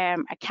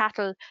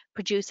 Cattle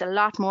produce a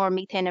lot more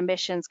methane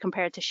emissions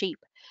compared to sheep.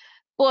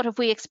 But if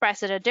we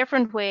express it a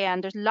different way,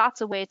 and there's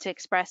lots of ways to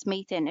express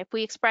methane, if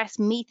we express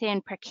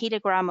methane per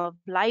kilogram of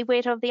live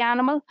weight of the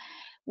animal,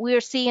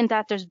 we're seeing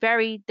that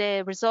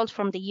the result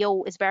from the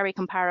yolk is very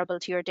comparable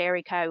to your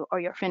dairy cow or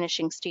your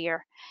finishing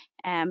steer.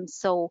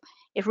 So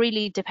it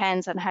really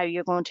depends on how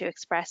you're going to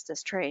express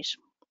this trait.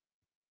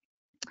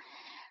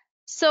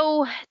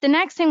 So the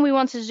next thing we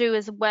want to do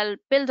is, well,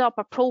 build up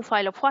a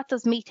profile of what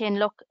does methane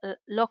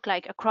look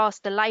like across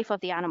the life of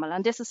the animal.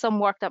 And this is some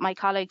work that my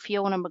colleague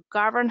Fiona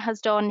McGovern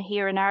has done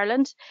here in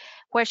Ireland,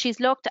 where she's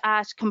looked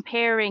at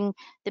comparing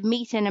the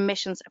methane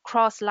emissions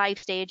across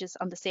life stages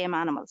on the same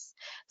animals.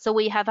 So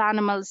we have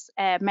animals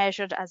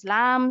measured as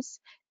lambs,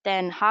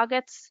 then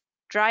hoggets,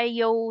 dry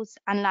ewes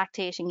and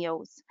lactating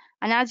ewes.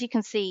 And as you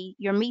can see,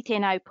 your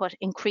methane output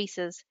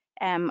increases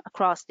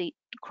across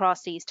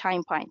these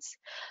time points.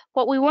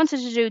 What we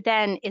wanted to do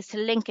then is to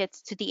link it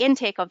to the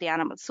intake of the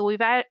animals. So we've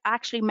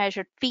actually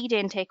measured feed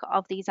intake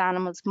of these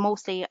animals,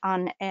 mostly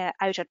on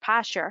out at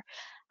pasture.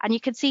 And you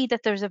can see that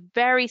there's a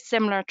very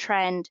similar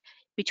trend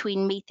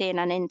between methane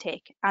and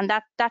intake. And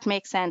that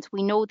makes sense.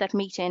 We know that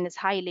methane is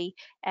highly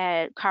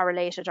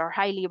correlated or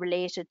highly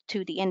related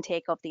to the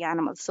intake of the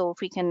animals. So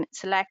if we can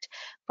select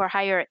for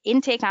higher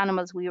intake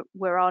animals,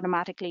 we're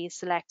automatically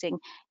selecting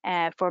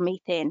for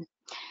methane.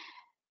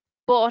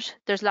 But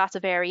there's lots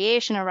of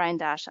variation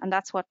around that, and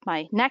that's what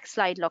my next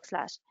slide looks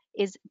at,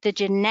 is the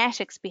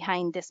genetics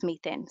behind this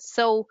methane.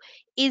 So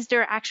is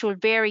there actual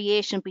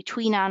variation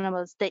between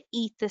animals that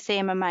eat the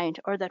same amount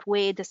or that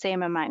weigh the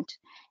same amount?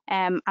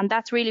 And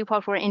that's really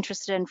what we're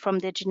interested in from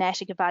the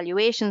genetic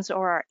evaluations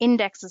or our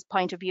indexes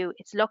point of view.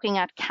 It's looking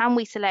at, can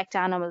we select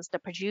animals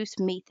that produce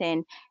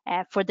methane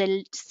for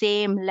the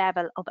same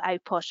level of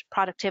output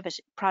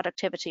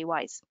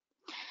productivity-wise?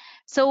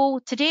 So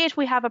to date,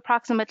 we have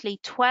approximately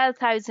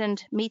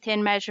 12,000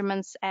 methane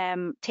measurements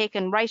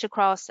taken right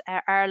across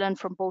Ireland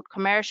from both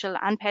commercial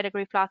and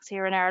pedigree flocks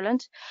here in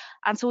Ireland.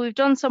 And so we've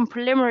done some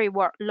preliminary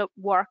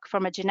work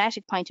from a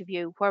genetic point of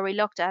view, where we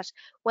looked at,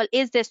 well,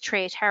 is this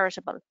trait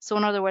heritable? So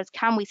in other words,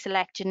 can we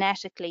select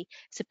genetically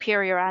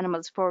superior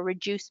animals for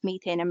reduced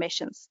methane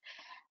emissions?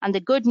 And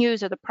the good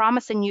news, or the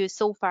promising news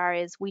so far,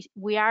 is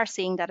we are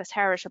seeing that it's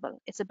heritable.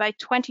 It's about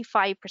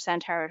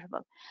 25%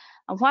 heritable.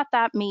 And what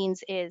that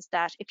means is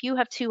that if you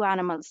have two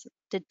animals,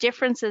 the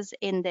differences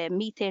in the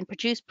methane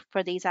produced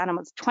for these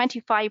animals,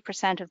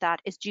 25% of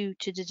that is due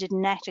to the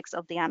genetics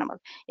of the animal.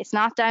 It's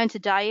not down to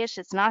diet,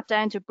 it's not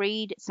down to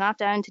breed, it's not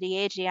down to the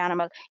age of the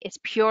animal, it's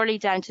purely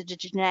down to the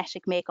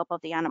genetic makeup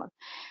of the animal.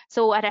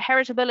 So at a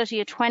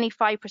heritability of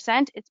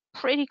 25%, it's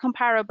pretty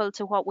comparable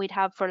to what we'd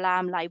have for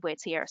lamb live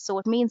weights here. So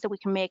it means that we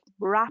can make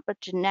rapid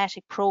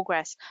genetic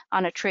progress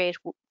on a trait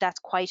that's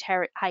quite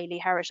highly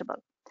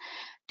heritable.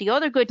 The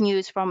other good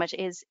news from it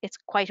is it's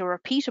quite a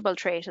repeatable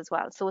trait as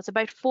well. So it's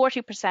about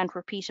 40%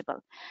 repeatable.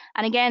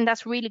 And again,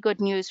 that's really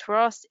good news for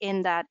us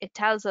in that it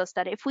tells us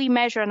that if we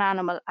measure an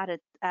animal at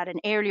an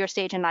earlier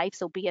stage in life,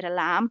 so be it a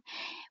lamb,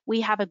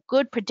 we have a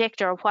good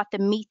predictor of what the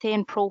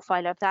methane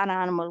profile of that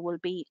animal will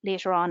be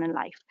later on in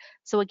life.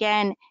 So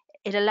again,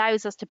 it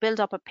allows us to build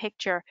up a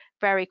picture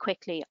very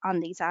quickly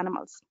on these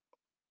animals.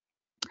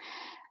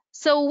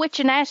 So with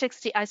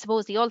genetics, I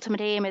suppose the ultimate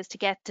aim is to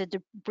get to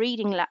the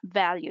breeding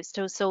values,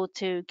 so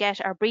to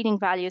get our breeding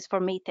values for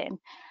methane.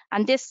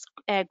 And this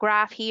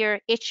graph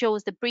here, it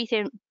shows the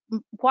breeding,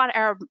 what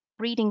our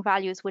breeding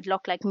values would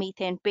look like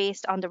methane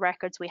based on the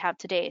records we have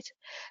to date.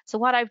 So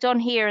what I've done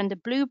here in the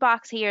blue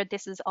box here,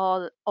 this is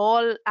all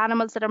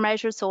animals that are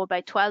measured, so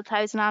about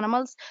 12,000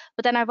 animals.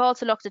 But then I've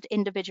also looked at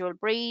individual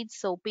breeds,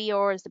 so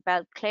BR is the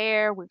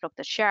Belclare, we've looked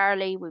at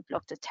Charley, we've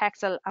looked at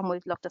Texel, and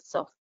we've looked at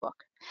Suffolk.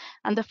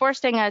 And the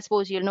first thing I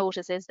suppose you'll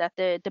notice is that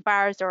the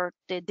bars, or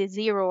the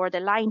zero or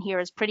the line here,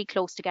 is pretty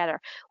close together,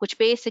 which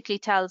basically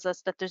tells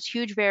us that there's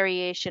huge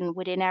variation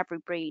within every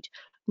breed.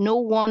 No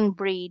one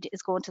breed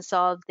is going to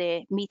solve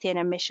the methane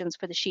emissions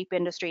for the sheep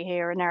industry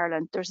here in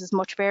Ireland. There's as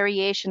much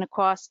variation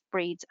across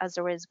breeds as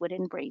there is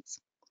within breeds.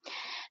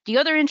 The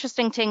other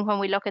interesting thing when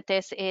we look at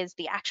this is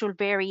the actual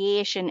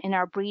variation in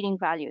our breeding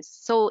values.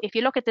 So if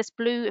you look at this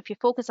blue, if you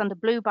focus on the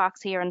blue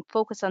box here and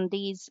focus on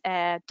these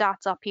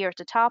dots up here at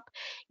the top,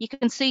 you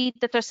can see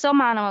that there's some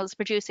animals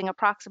producing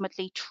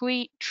approximately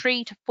 3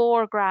 to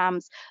 4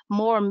 grams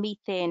more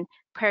methane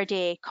per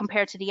day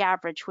compared to the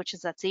average, which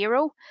is at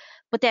 0.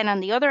 But then on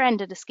the other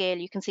end of the scale,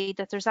 you can see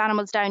that there's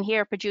animals down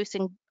here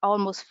producing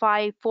almost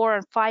 4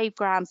 and 5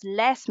 grams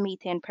less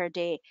methane per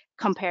day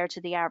compared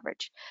to the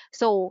average.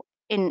 So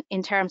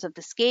in terms of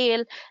the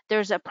scale,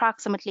 there's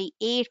approximately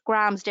 8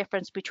 grams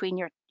difference between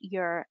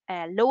your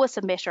lowest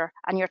emitter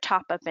and your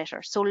top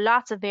emitter. So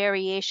lots of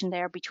variation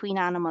there between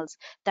animals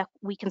that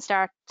we can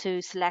start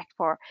to select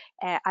for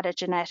at a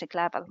genetic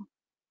level.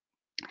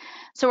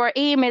 So our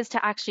aim is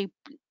to actually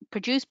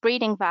produce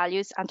breeding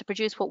values and to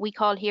produce what we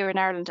call here in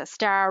Ireland a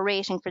star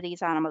rating for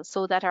these animals,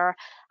 so that our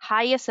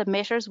highest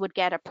emitters would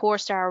get a poor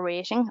star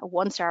rating, a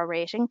 1-star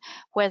rating,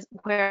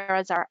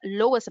 whereas our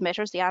lowest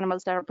emitters, the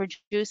animals that are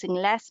producing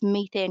less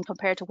methane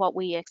compared to what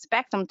we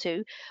expect them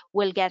to,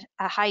 will get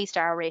a high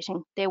star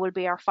rating. They will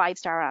be our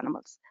 5-star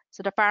animals.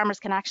 So the farmers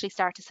can actually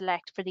start to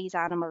select for these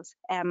animals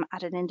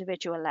at an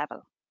individual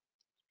level.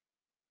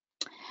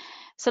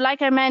 So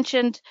like I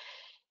mentioned,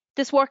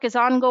 This work is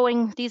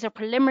ongoing. These are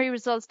preliminary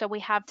results that we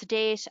have to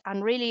date,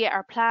 and really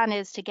our plan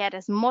is to get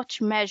as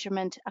much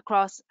measurement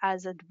across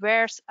as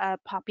diverse a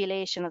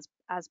population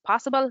as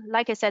possible.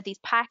 Like I said, these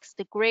packs,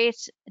 the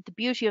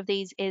beauty of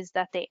these is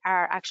that they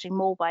are actually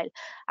mobile,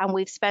 and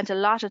we've spent a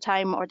lot of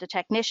time, or the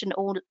technician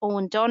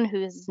Owen Dunn,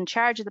 who is in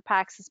charge of the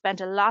packs, has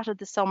spent a lot of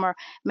the summer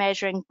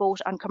measuring both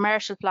on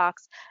commercial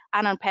flocks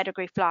and on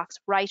pedigree flocks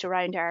right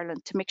around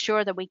Ireland to make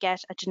sure that we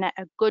get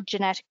a good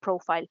genetic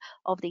profile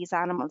of these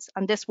animals.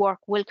 And this work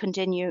will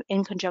continue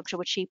in conjunction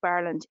with Sheep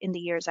Ireland in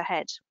the years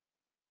ahead.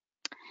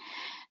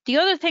 The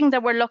other thing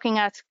that we're looking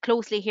at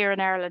closely here in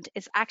Ireland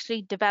is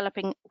actually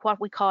developing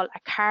what we call a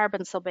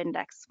carbon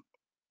subindex.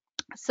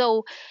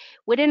 So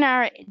within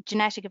our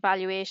genetic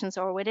evaluations,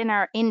 or within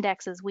our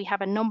indexes, we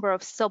have a number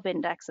of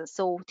subindexes.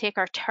 So take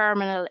our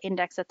terminal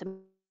index at the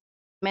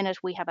minute,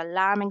 we have a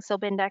lambing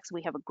subindex,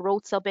 we have a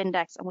growth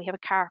subindex, and we have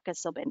a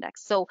carcass subindex.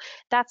 So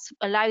that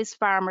allows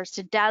farmers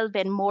to delve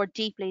in more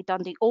deeply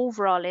than the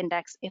overall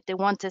index if they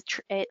want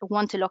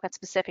to look at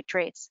specific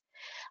traits.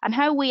 And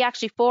how we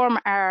actually form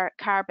our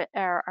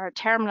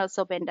terminal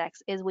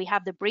subindex is we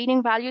have the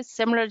breeding values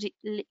similarly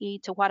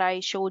to what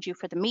I showed you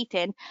for the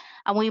methane,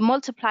 and we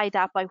multiply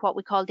that by what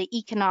we call the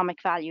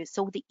economic value,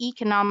 so the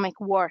economic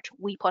worth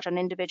we put on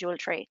individual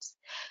traits.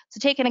 So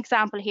take an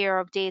example here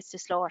of days to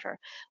slaughter.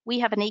 We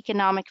have an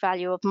economic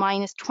value of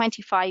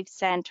 -25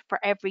 cents for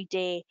every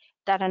day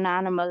that an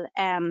animal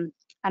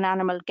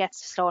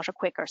gets to slaughter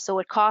quicker. So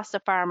it costs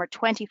a farmer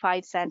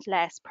 25 cents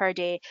less per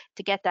day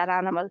to get that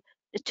animal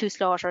to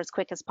slaughter as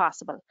quick as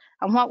possible.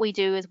 And what we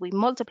do is we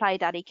multiply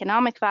that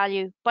economic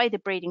value by the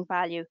breeding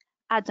value,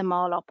 add them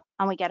all up,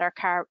 and we get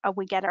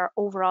our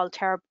overall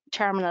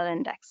terminal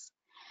index.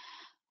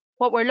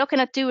 What we're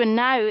looking at doing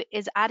now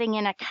is adding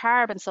in a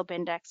carbon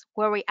subindex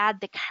where we add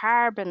the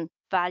carbon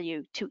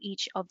value to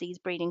each of these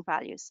breeding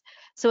values.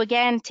 So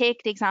again,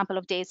 take the example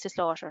of days to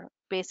slaughter,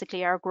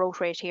 basically our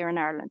growth rate here in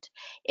Ireland.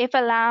 If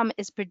a lamb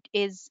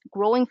is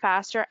growing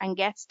faster and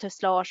gets to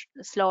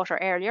slaughter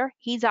earlier,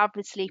 he's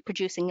obviously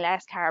producing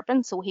less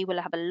carbon, so he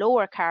will have a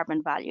lower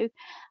carbon value,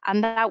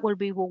 and that will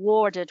be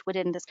rewarded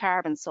within this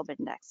carbon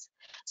subindex.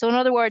 So in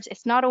other words,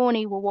 it's not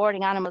only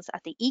rewarding animals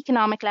at the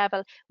economic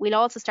level, we'll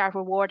also start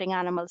rewarding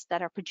animals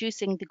that are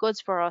producing the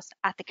goods for us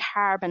at the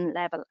carbon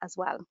level as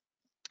well.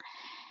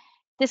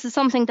 This is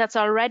something that's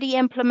already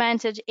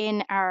implemented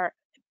in our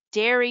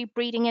dairy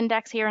breeding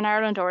index here in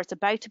Ireland, or it's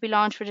about to be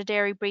launched for the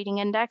dairy breeding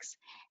index.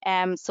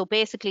 So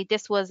basically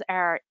this was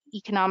our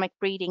economic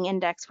breeding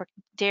index for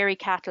dairy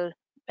cattle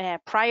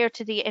prior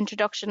to the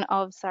introduction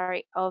of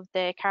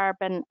the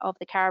carbon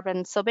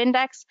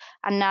subindex,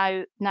 and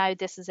now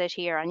this is it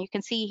here. And you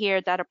can see here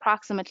that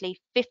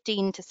approximately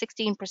 15 to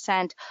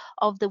 16%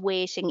 of the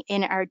weighting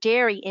in our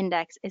dairy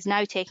index is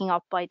now taken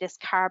up by this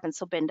carbon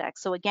subindex.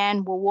 So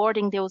again,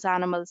 rewarding those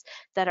animals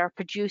that are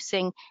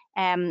producing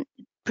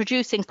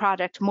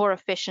product more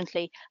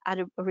efficiently at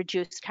a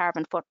reduced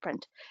carbon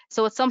footprint.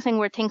 So it's something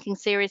we're thinking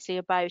seriously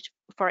about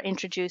for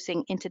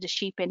introducing into the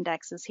sheep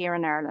indexes here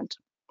in Ireland.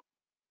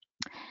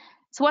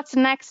 So what's the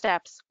next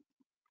steps?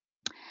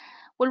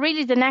 Well,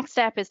 really the next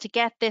step is to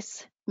get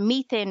this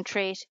methane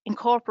trait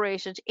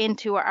incorporated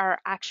into our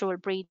actual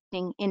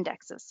breeding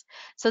indexes.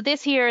 So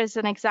this here is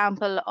an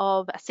example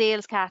of a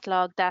sales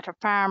catalogue that a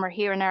farmer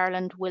here in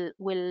Ireland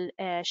will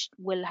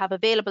have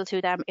available to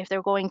them if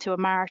they're going to a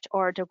mart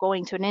or they're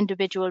going to an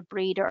individual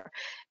breeder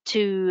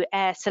to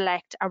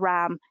select a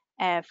ram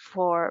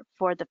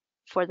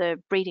for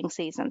the breeding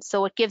season.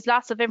 So it gives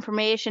lots of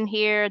information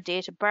here: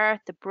 date of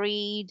birth, the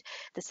breed,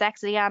 the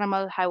sex of the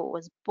animal, how it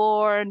was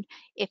born,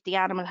 if the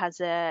animal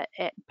has a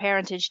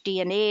parentage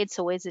DNA,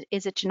 so is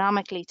it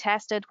genomically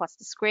tested, what's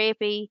the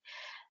scrapie.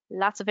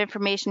 Lots of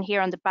information here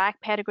on the back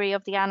pedigree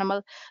of the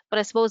animal. But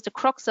I suppose the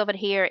crux of it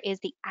here is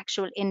the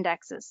actual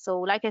indexes.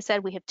 So like I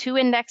said, we have two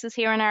indexes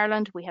here in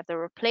Ireland. We have the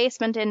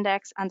replacement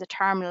index and the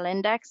terminal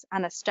index,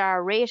 and a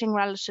star rating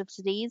relative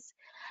to these.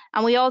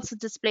 And we also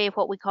display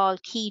what we call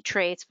key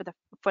traits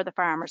for the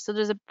farmer. So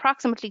there's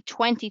approximately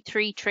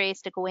 23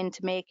 traits that go in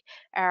to make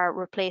our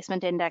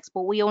replacement index,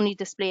 but we only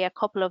display a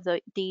couple of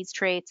these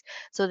traits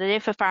so that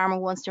if a farmer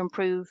wants to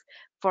improve,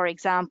 for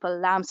example,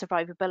 lamb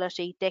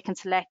survivability, they can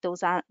select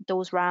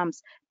those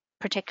rams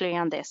particularly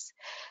on this.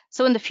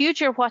 So in the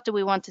future, what do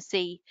we want to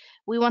see?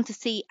 We want to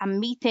see a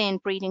methane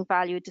breeding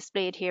value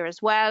displayed here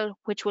as well,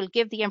 which will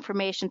give the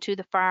information to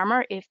the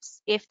farmer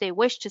if they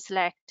wish to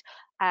select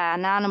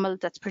an animal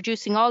that's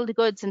producing all the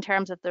goods in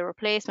terms of the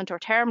replacement or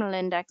terminal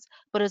index,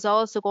 but is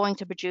also going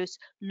to produce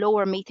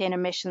lower methane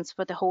emissions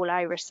for the whole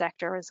Irish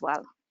sector as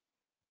well.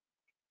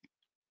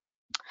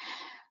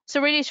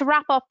 So really, to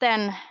wrap up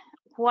then,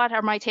 what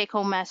are my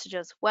take-home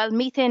messages? Well,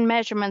 methane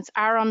measurements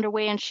are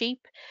underway in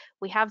sheep.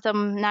 We have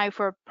them now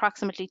for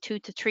approximately 2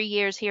 to 3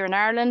 years here in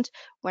Ireland.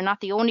 We're not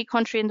the only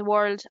country in the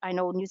world. I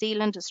know New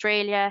Zealand,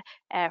 Australia,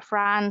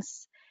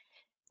 France,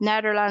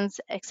 Netherlands,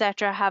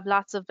 etc. have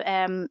lots of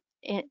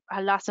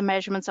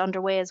measurements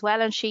underway as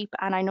well in sheep,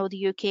 and I know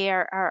the UK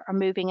are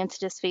moving into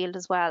this field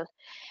as well.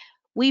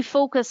 We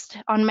focused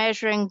on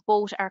measuring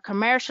both our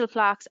commercial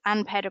flocks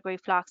and pedigree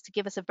flocks to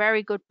give us a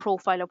very good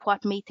profile of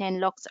what methane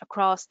looks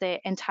across the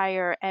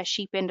entire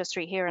sheep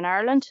industry here in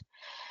Ireland.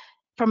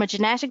 From a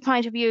genetic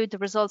point of view, the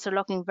results are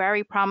looking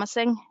very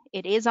promising.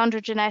 It is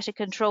under genetic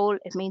control.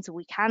 It means that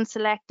we can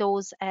select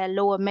those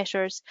low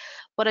emitters.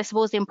 But I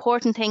suppose the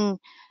important thing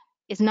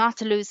is not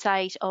to lose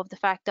sight of the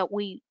fact that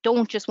we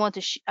don't just want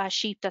a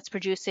sheep that's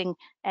producing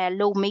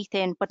low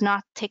methane, but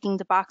not ticking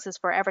the boxes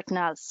for everything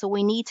else. So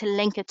we need to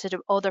link it to the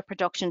other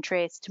production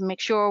traits to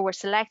make sure we're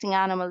selecting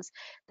animals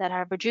that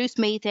have reduced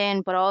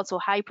methane, but also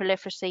high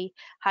proliferation,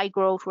 high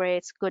growth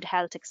rates, good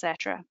health,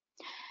 etc.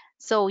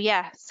 So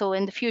yeah, so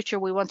in the future,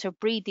 we want to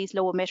breed these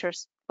low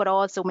emitters, but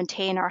also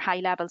maintain our high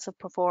levels of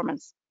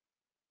performance.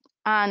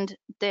 And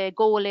the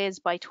goal is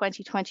by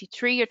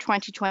 2023 or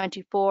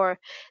 2024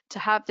 to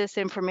have this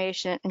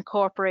information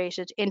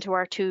incorporated into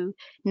our two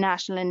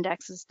national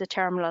indexes, the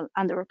terminal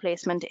and the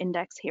replacement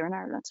index here in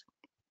Ireland.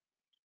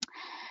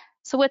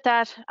 So with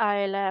that,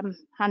 I'll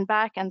hand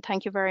back and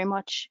thank you very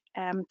much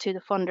to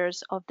the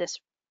funders of this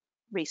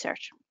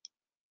research.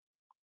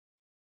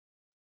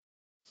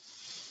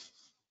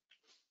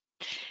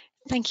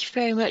 Thank you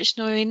very much,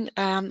 Nóirín.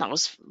 That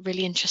was a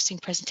really interesting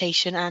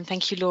presentation, and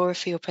thank you, Laura,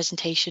 for your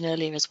presentation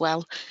earlier as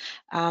well.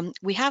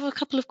 We have a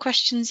couple of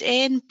questions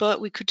in, but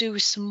we could do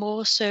with some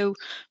more, so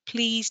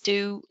please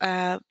do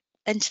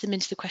enter them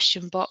into the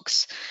question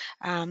box,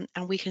 and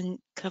we can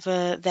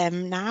cover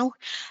them now.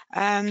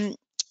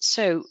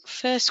 So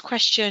first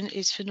question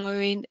is for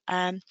Nóirín.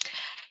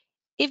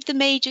 If the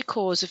major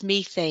cause of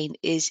methane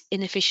is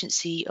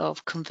inefficiency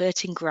of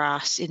converting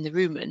grass in the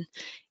rumen,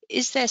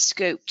 is there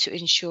scope to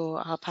ensure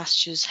our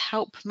pastures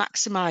help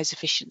maximise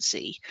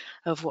efficiency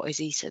of what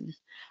is eaten?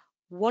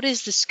 What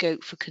is the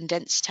scope for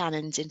condensed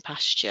tannins in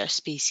pasture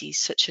species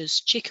such as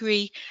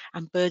chicory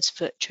and bird's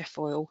foot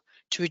trefoil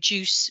to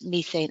reduce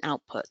methane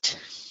output?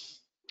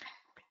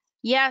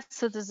 Yeah,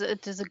 so there's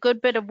a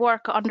good bit of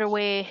work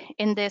underway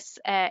in this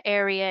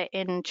area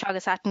in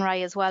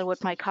Teagasc as well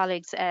with my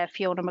colleagues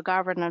Fiona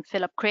McGovern and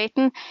Philip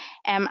Creighton,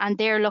 and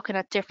they're looking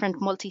at different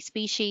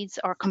multi-species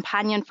or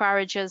companion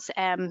forages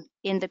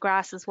in the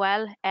grass as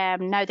well.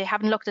 Now they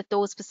haven't looked at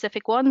those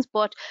specific ones,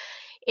 but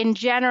in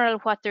general,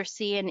 what they're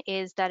seeing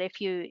is that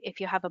if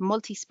you have a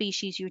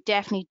multi-species, you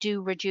definitely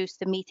do reduce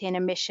the methane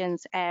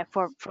emissions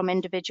from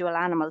individual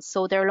animals.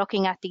 So they're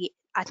looking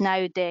at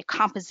now the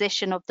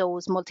composition of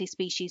those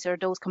multi-species or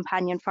those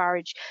companion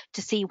forage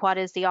to see what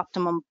is the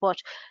optimum.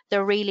 But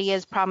there really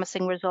is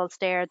promising results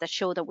there that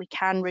show that we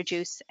can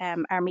reduce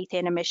our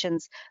methane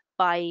emissions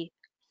by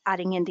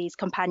adding in these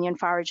companion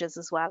forages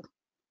as well.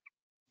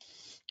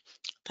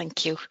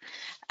 Thank you.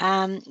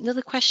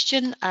 Another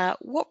question,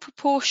 what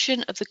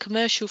proportion of the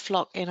commercial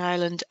flock in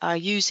Ireland are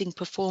using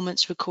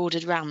performance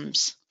recorded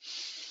rams?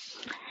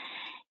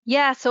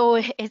 Yeah, so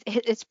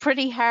it's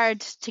pretty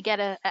hard to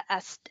get an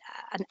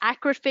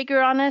accurate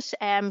figure on it.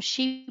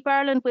 Sheep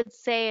Ireland would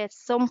say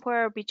it's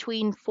somewhere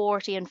between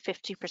 40 and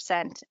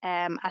 50%.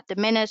 At the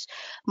minute,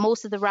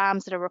 most of the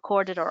rams that are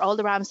recorded, or all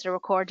the rams that are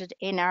recorded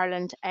in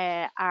Ireland,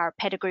 are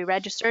pedigree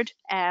registered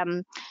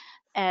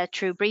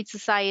through breed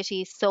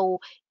societies. So,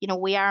 you know,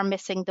 we are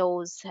missing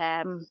those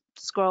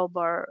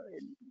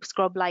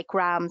scrub-like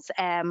rams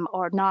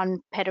or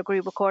non-pedigree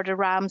recorded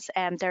rams,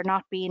 and they're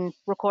not being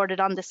recorded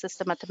on the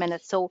system at the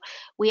minute. So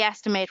we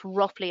estimate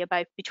roughly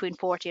about between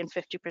 40 and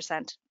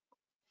 50%.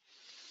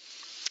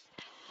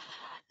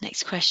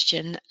 Next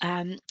question,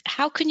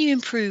 how can you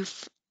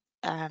improve,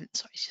 sorry,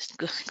 just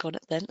got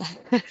it then.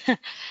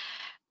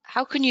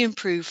 How can you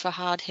improve for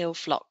hard hill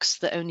flocks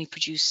that only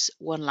produce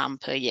one lamb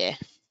per year?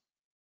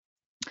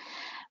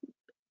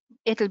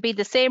 It'll be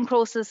the same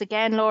process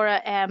again,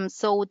 Laura.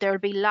 So there'll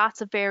be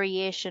lots of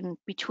variation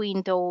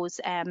between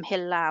those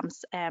hill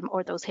lambs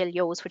or those hill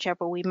ewes,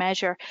 whichever we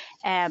measure.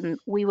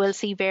 We will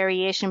see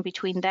variation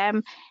between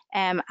them.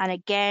 And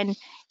again,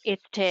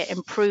 it's to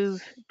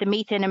improve the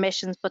methane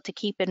emissions, but to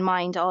keep in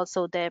mind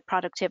also the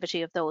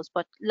productivity of those.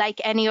 But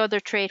like any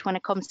other trait when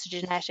it comes to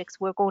genetics,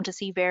 we're going to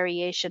see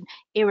variation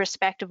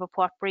irrespective of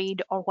what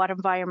breed or what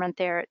environment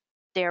they're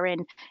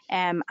in,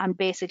 and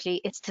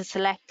basically it's to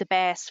select the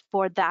best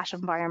for that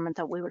environment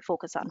that we will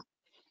focus on.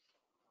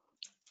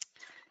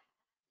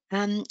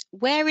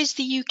 Where is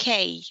the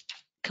UK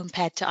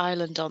compared to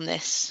Ireland on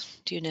this?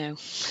 Do you know?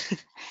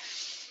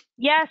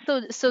 Yeah,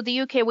 so the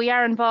UK, we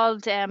are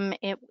involved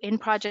in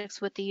projects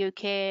with the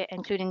UK,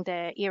 including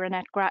the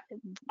Eranet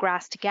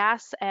Grass to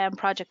Gas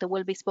project that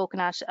will be spoken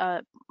at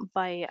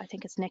by, I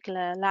think it's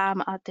Nicola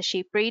Lamb at the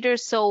Sheep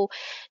Breeders. So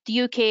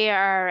the UK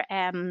are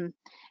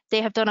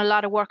they have done a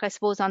lot of work, I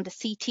suppose, on the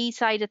CT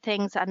side of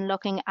things and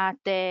looking at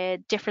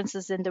the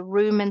differences in the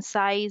rumen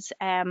size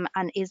and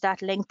is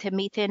that linked to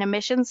methane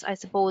emissions? I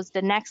suppose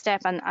the next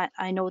step, and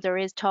I know there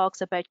is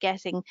talks about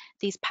getting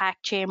these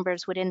packed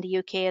chambers within the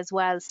UK as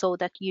well, so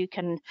that you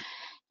can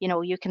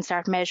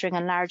start measuring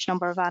a large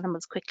number of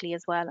animals quickly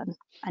as well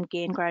and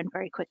gain ground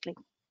very quickly.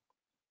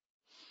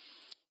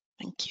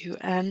 Thank you.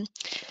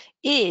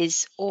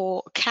 Is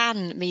or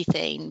can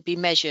methane be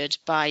measured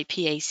by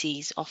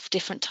PACs off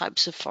different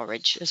types of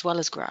forage as well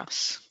as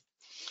grass?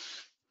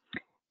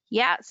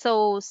 Yeah,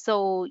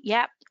 so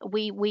yeah,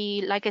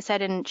 we like I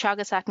said in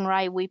Teagasc and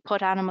rye, we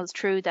put animals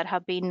through that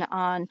have been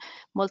on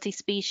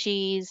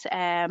multi-species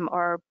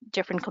or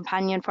different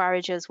companion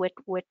forages with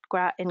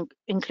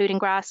including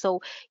grass.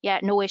 So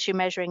yeah, no issue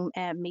measuring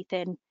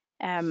methane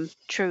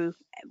through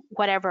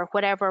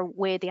whatever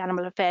way the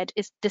animal are fed.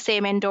 It's the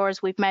same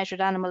indoors. We've measured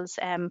animals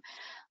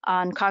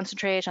on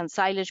concentrate, on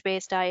silage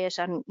based diet,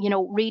 and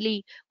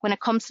really when it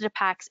comes to the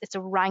packs, it's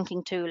a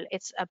ranking tool.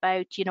 It's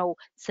about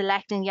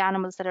selecting the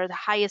animals that are the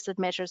highest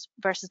emitters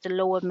versus the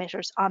low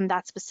emitters on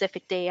that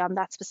specific day, on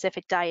that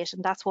specific diet,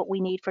 and that's what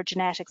we need for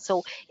genetics.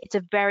 So it's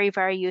a very,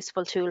 very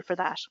useful tool for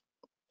that.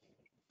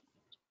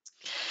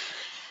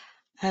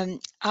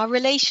 Are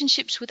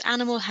relationships with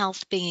animal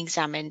health being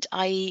examined,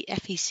 i.e.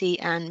 FEC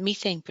and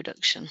methane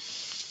production?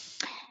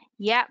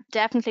 Yeah,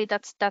 definitely.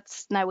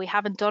 That's now we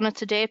haven't done it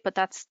to date, but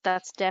that's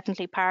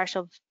definitely part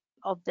of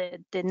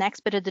the next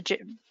bit of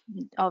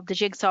the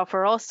jigsaw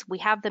for us. We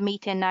have the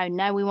methane now.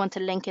 Now we want to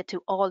link it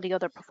to all the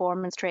other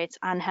performance traits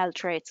and health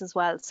traits as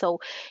well.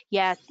 So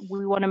yeah,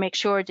 we want to make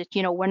sure that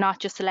we're not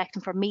just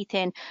selecting for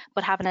methane,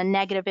 but having a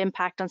negative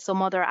impact on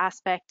some other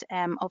aspect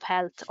of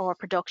health or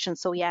production.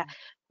 So yeah,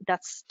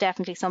 that's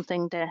definitely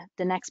something the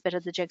next bit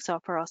of the jigsaw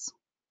for us.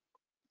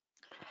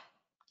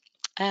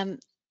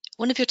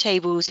 One of your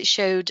tables, it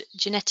showed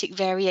genetic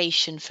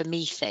variation for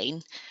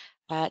methane.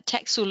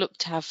 Texts will look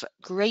to have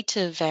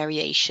greater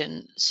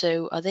variation.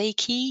 So are they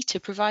key to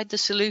provide the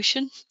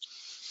solution?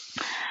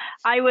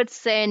 I would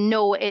say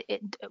no.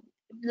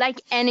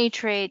 Like any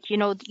trait,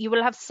 you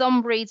will have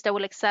some breeds that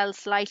will excel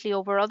slightly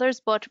over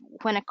others, but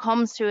when it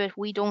comes to it,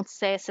 we don't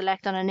say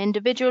select on an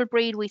individual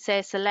breed. We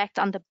say select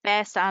on the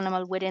best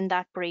animal within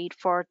that breed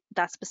for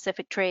that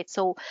specific trait.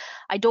 So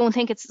I don't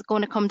think it's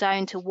going to come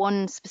down to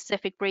one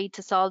specific breed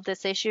to solve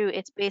this issue.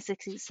 It's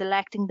basically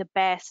selecting the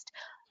best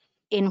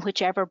in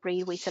whichever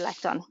breed we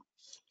select on.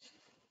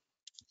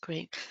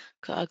 Great.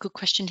 Got a good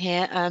question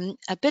here.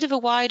 A bit of a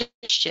wider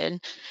question.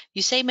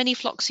 You say many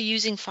flocks are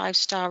using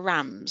 5-star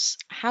rams.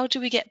 How do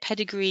we get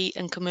pedigree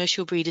and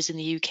commercial breeders in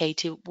the UK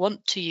to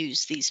want to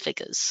use these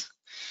figures?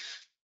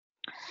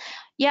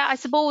 Yeah, I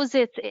suppose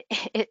it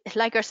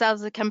like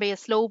ourselves, it can be a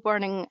slow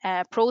burning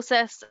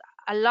process.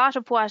 A lot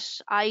of what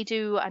I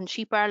do and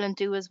Sheep Ireland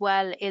do as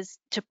well is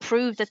to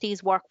prove that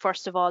these work,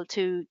 first of all,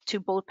 to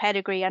both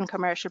pedigree and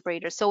commercial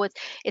breeders. So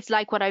it's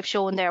like what I've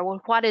shown there.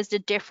 Well, what is the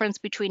difference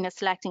between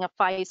selecting a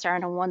 5-star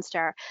and a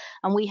 1-star?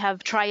 And we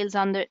have trials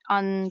on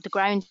the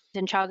ground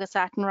in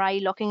Teagasc and Rye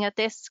looking at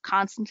this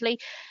constantly.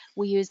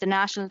 We use the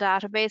national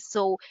database.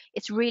 So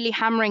it's really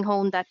hammering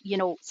home that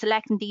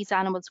selecting these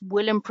animals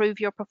will improve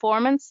your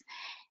performance.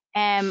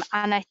 And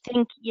I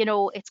think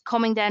it's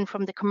coming then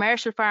from the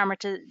commercial farmer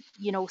to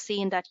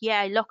seeing that,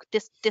 yeah, look,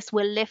 this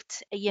will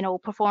lift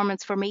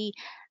performance for me,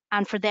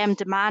 and for them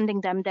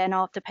demanding them then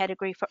off the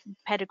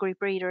pedigree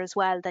breeder as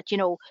well, that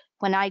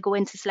when I go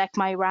in to select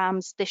my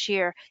rams this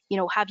year,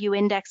 have you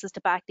indexes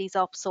to back these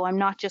up, so I'm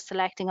not just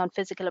selecting on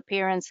physical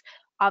appearance.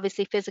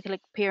 Obviously physical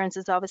appearance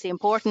is obviously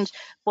important,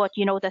 but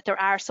that there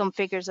are some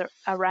figures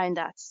around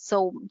that.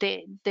 So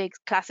the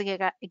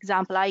classic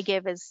example I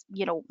give is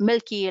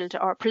milk yield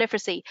or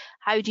prolifercy.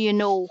 How do you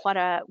know what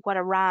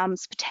a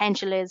ram's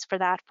potential is for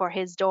that for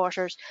his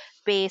daughters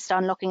based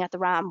on looking at the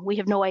ram? We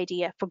have no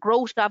idea. For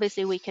growth,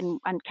 obviously we can,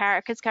 and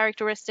carcass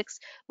characteristics,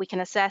 we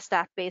can assess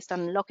that based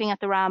on looking at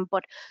the ram,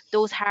 but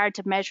those hard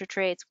to measure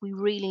traits, we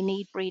really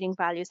need breeding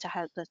values to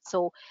help it.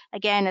 So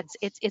again,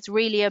 it's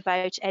really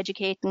about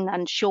educating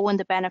and showing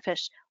the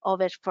benefit of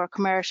it for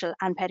commercial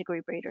and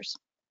pedigree breeders.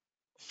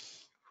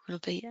 Will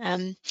be.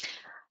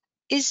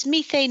 Is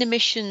methane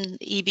emission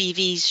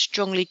EBVs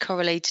strongly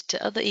correlated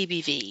to other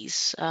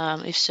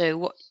EBVs? If so,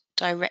 what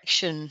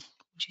direction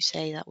would you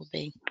say that would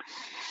be?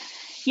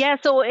 Yeah,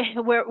 so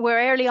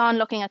we're early on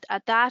looking at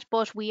that,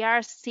 but we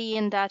are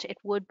seeing that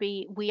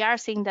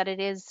it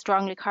is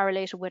strongly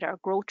correlated with our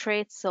growth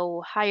rates.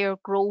 So higher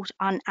growth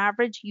on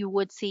average, you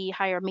would see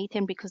higher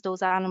methane because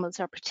those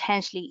animals are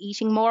potentially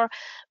eating more.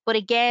 But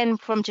again,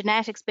 from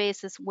genetics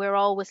basis, we're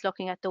always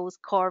looking at those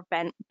curve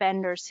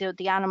benders. So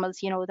the animals,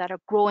 that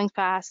are growing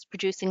fast,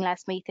 producing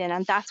less methane,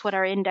 and that's what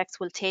our index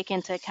will take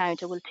into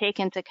account. It will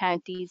take into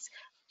account these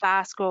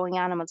fast growing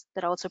animals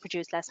that also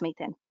produce less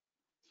methane.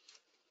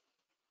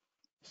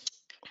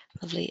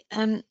 Lovely.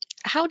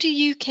 How do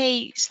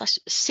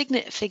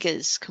UK/Signet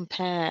figures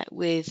compare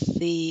with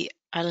the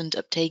island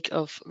uptake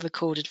of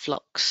recorded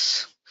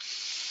flocks?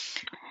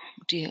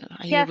 Are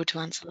you able to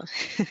answer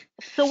that?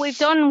 So we've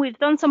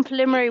done some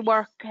preliminary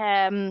work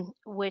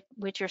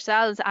with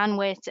yourselves and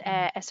with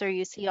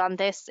SRUC on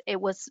this.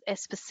 It was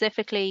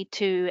specifically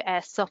to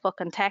Suffolk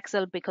and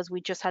Texel because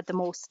we just had the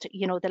most,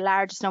 the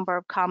largest number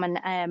of common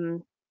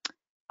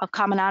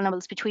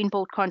animals between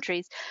both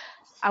countries.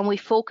 and we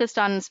focused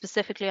on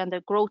specifically on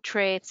the growth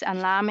traits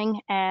and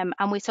lambing, and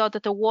we saw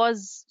that there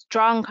was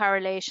strong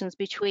correlations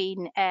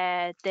between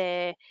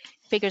the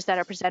figures that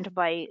are presented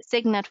by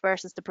Signet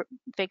versus the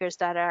figures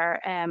that are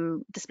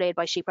displayed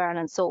by Sheep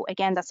Ireland. So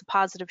again, that's a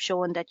positive,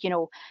 showing that, you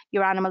know,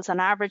 your animals on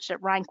average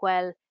that rank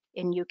well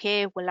in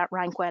UK will not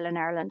rank well in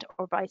Ireland,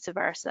 or vice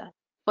versa.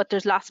 But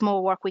there's lots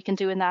more work we can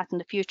do in that in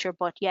the future.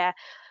 But yeah,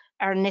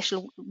 our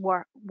initial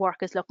work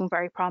is looking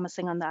very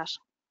promising on that.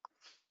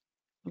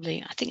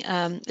 Lovely. I think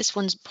this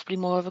one's probably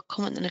more of a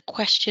comment than a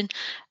question.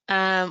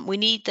 We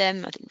need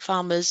them, I think,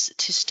 farmers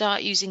to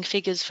start using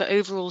figures for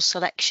overall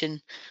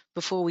selection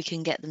before we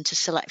can get them to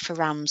select for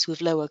rams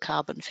with lower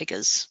carbon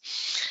figures.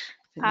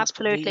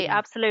 Absolutely,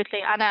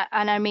 absolutely, and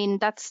I mean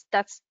that's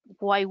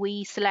why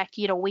we select.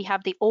 You know, we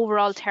have the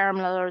overall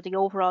terminal or the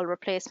overall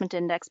replacement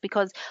index,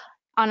 because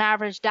on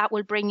average that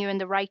will bring you in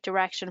the right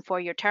direction for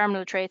your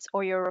terminal traits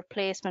or your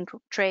replacement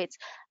traits.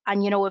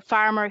 And you know, a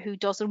farmer who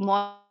doesn't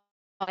want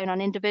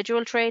on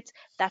individual traits,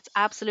 that's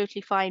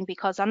absolutely fine,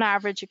 because on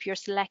average, if you're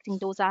selecting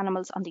those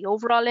animals on the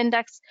overall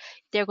index,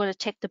 they're going to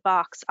tick the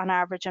box on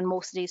average on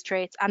most of these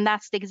traits. And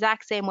that's the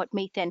exact same with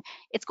methane.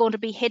 It's going to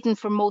be hidden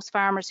for most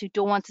farmers who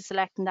don't want to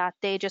select on that.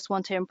 They just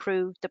want to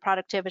improve the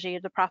productivity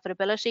or the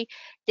profitability.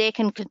 They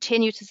can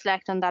continue to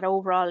select on that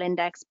overall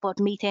index, but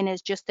methane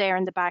is just there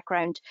in the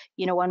background,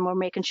 you know, and we're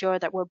making sure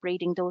that we're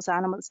breeding those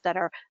animals that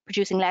are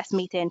producing less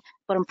methane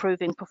but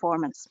improving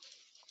performance.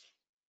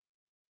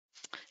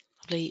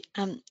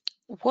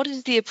 What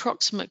is the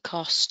approximate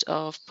cost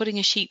of putting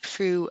a sheep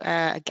through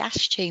a gas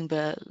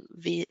chamber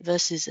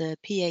versus a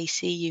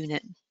PAC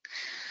unit?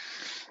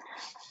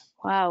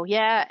 Wow,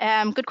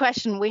 yeah, good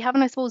question. We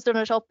haven't, I suppose, done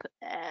it up.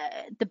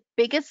 The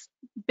biggest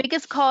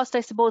cost,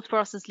 I suppose, for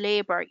us is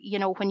labour. You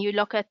know, when you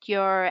look at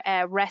your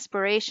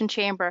respiration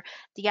chamber,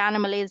 the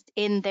animal is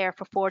in there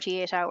for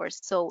 48 hours.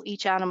 So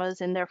each animal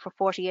is in there for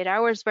 48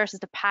 hours versus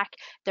the pack,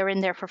 they're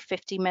in there for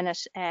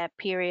 50-minute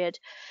period.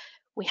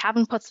 We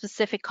haven't put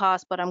specific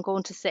cost, but I'm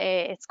going to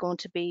say it's going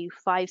to be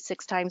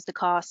 5-6 times the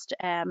cost.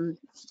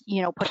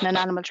 You know, putting an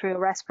animal through a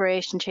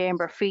respiration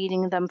chamber,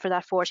 feeding them for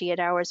that 48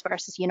 hours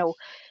versus, you know,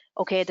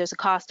 okay, there's a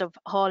cost of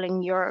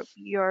hauling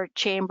your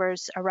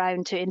chambers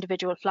around to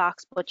individual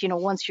flocks, but you know,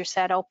 once you're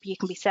set up, you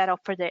can be set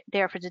up for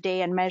the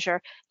day and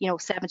measure, you know,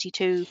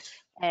 72,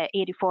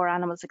 84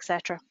 animals,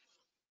 etc.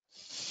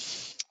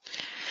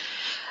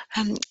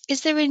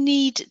 Is there a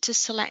need to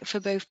select for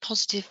both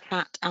positive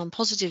fat and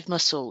positive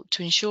muscle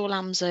to ensure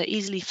lambs are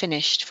easily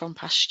finished from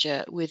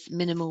pasture with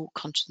minimal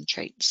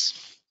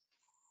concentrates?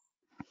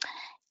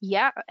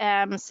 Yeah,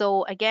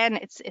 so again,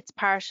 it's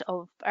part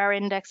of our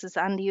indexes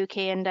and the UK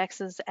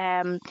indexes.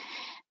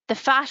 The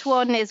fat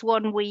one is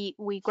one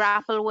we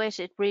grapple with.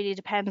 It really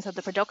depends on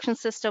the production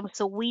system.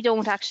 So we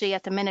don't actually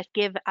at the minute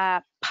give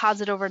a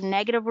positive or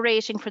negative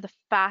rating for the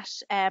fat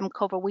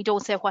cover. We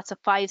don't say what's a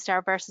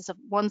 5-star versus a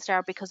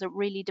 1-star, because it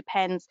really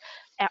depends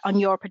on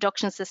your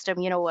production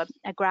system. You know,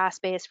 a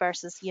grass-based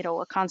versus, you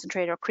know, a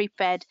concentrated or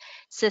creep-fed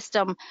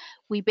system.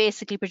 We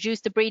basically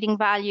produce the breeding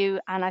value,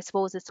 and I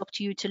suppose it's up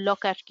to you to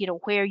look at, you know,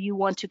 where you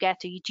want to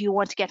get to. Do you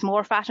want to get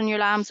more fat on your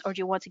lambs, or do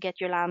you want to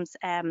get your lambs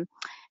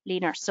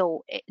leaner?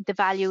 So the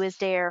value is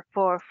there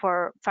for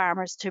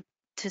farmers to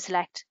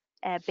select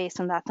based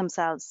on that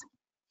themselves.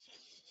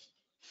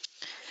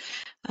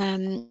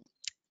 Do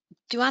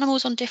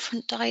animals on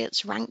different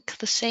diets rank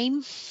the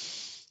same?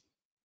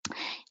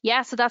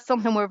 Yeah, so that's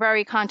something we're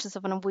very conscious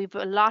of, and we've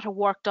a lot of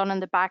work done in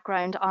the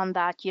background on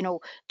that. You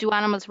know, do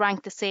animals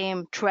rank the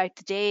same throughout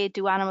the day?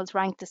 Do animals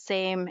rank the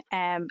same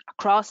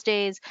across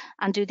days?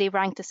 And do they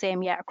rank the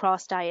same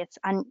across diets?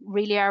 And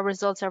really our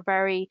results are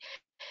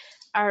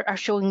are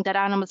showing that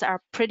animals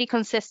are pretty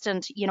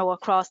consistent, you know,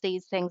 across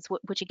these things,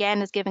 which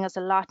again is giving us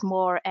a lot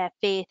more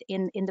faith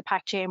in the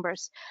pack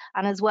chambers.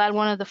 And as well,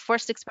 one of the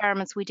first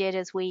experiments we did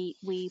is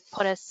we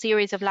put a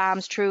series of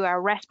lambs through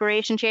our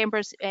respiration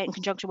chambers in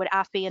conjunction with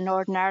AFBI in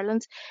Northern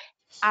Ireland.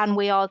 And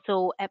we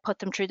also put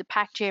them through the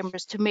pack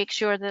chambers to make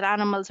sure that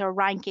animals are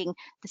ranking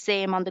the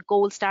same on the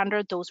gold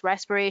standard, those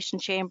respiration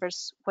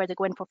chambers where they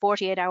go in for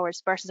 48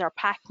 hours versus our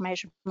pack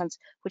measurements,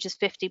 which is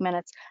 50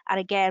 minutes. And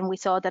again, we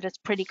saw that it's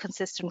pretty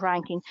consistent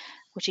ranking,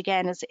 which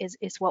again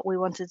is what we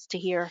wanted to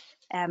hear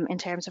in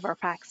terms of our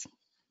packs.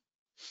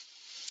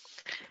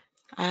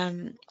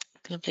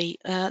 Lovely.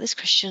 This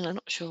question, I'm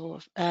not sure.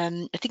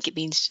 I think it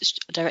means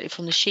directly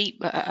from the sheep.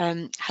 But,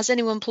 has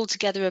anyone pulled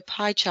together a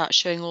pie chart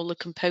showing all the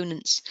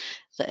components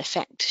that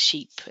affect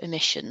sheep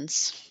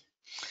emissions?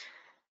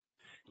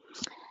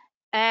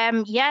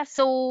 Yeah,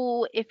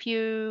 so if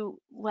you,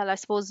 well, I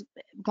suppose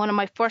one of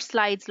my first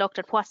slides looked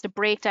at what's the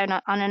breakdown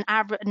on an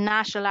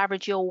national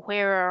average, you know,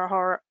 where are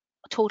our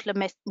total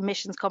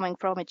emissions coming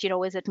from it? You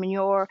know, is it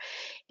manure?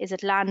 Is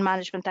it land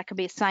management that can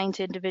be assigned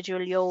to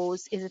individual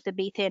ewes? Is it the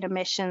methane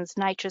emissions,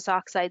 nitrous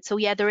oxide? So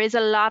yeah, there is a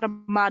lot of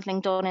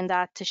modelling done in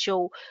that to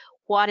show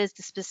what is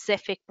the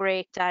specific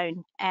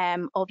breakdown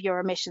of your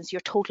emissions,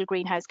 your total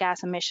greenhouse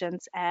gas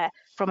emissions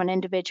from an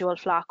individual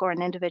flock or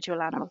an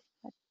individual animal.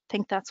 I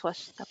think that's what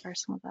that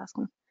person was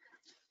asking.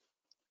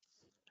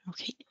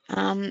 Okay.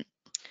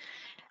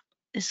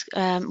 is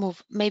more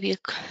maybe a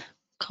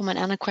comment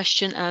and a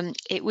question.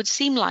 It would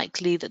seem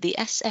likely that the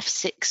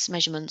SF6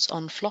 measurements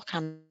on flock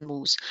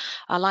animals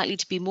are likely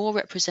to be more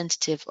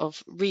representative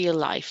of real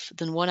life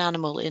than one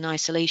animal in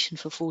isolation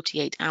for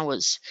 48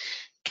 hours.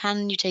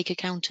 Can you take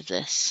account of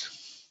this?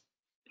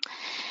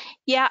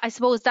 Yeah, I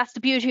suppose that's the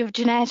beauty of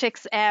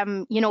genetics.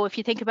 You know, if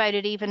you think about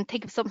it, even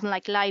think of something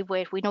like live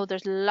weight. We know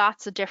there's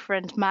lots of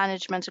different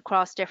management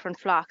across different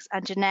flocks,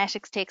 and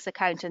genetics takes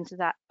account into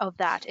that.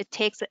 It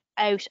takes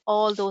out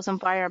all those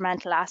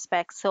environmental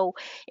aspects. So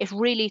it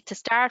really, to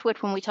start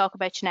with, when we talk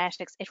about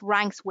genetics, it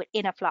ranks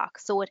within a flock.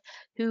 So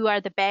who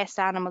are the best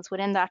animals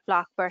within that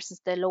flock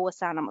versus the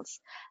lowest animals.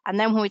 And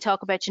then when we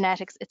talk about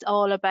genetics, it's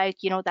all about,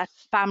 you know, that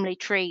family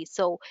tree.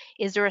 So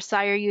is there a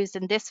sire used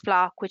in this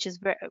flock which is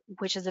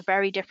a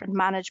very different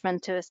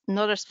management to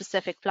another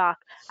specific flock,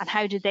 and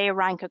how do they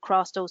rank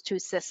across those two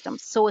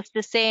systems? So it's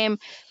the same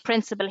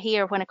principle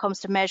here when it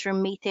comes to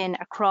measuring methane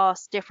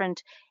across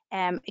different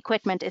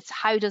equipment. It's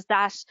how does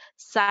that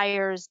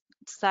sire's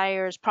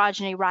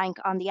progeny rank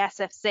on the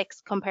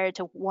SF6 compared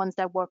to ones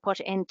that were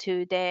put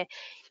into the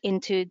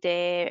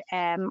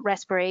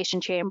respiration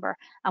chamber,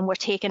 and we're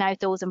taking out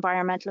those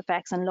environmental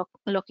effects and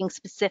looking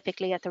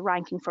specifically at the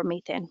ranking for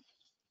methane.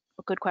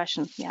 A good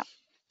question. Yeah.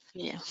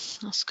 Yeah,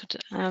 that's good.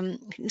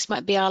 This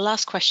might be our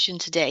last question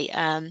today.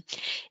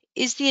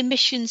 Is the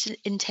emissions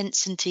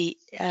intensity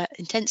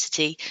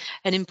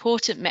an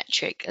important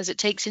metric, as it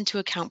takes into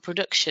account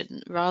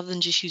production rather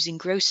than just using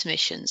gross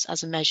emissions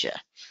as a measure?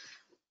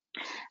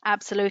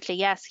 Absolutely,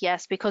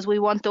 yes, because we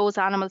want those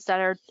animals that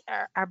are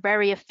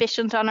very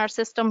efficient on our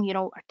system, you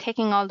know, are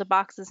ticking all the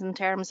boxes in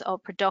terms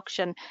of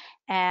production,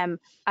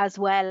 as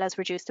well as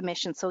reduced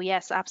emissions. So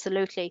yes,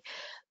 absolutely.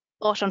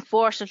 But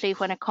unfortunately,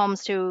 when it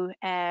comes to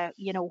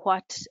you know,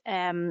 what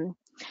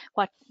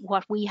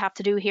we have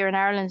to do here in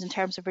Ireland in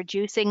terms of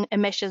reducing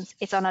emissions,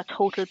 it's on a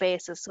total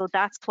basis. So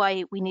that's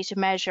why we need to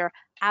measure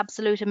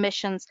absolute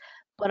emissions,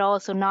 but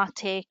also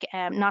not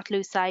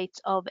lose sight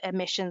of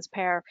emissions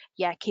per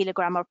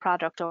kilogram of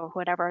product, or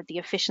whatever the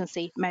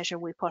efficiency measure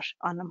we put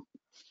on them.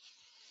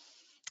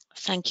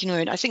 Thank you,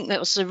 Nóirín. I think that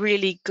was a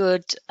really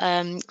good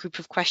group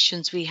of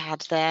questions we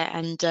had there,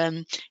 and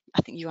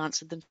I think you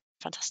answered them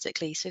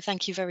fantastically. So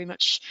thank you very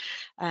much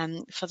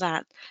for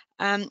that.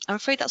 I'm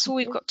afraid that's all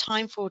we've got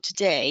time for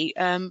today.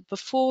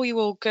 Before you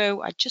all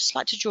go, I'd just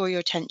like to draw your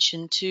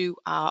attention to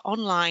our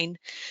online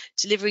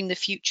Delivering the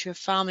Future of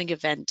Farming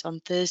event on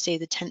Thursday,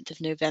 the 10th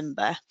of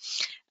November.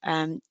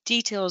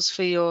 Details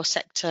for your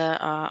sector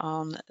are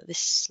on this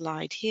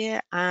slide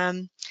here.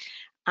 And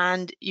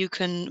you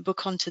can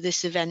book onto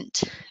this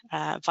event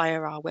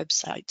via our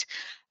website.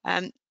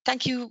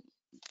 Thank you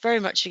very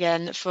much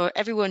again for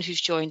everyone who's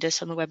joined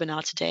us on the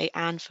webinar today,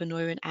 and for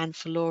Nóirín and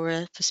for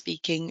Laura for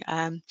speaking.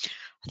 I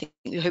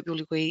hope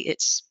you'll agree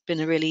it's been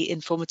a really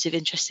informative,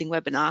 interesting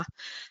webinar.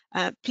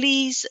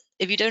 Please,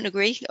 if you don't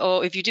agree,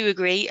 or if you do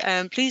agree,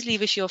 please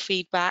leave us your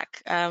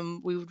feedback.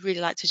 We would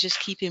really like to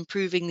just keep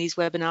improving these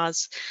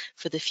webinars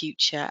for the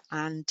future.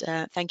 And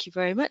thank you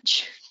very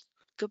much.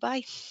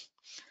 Goodbye.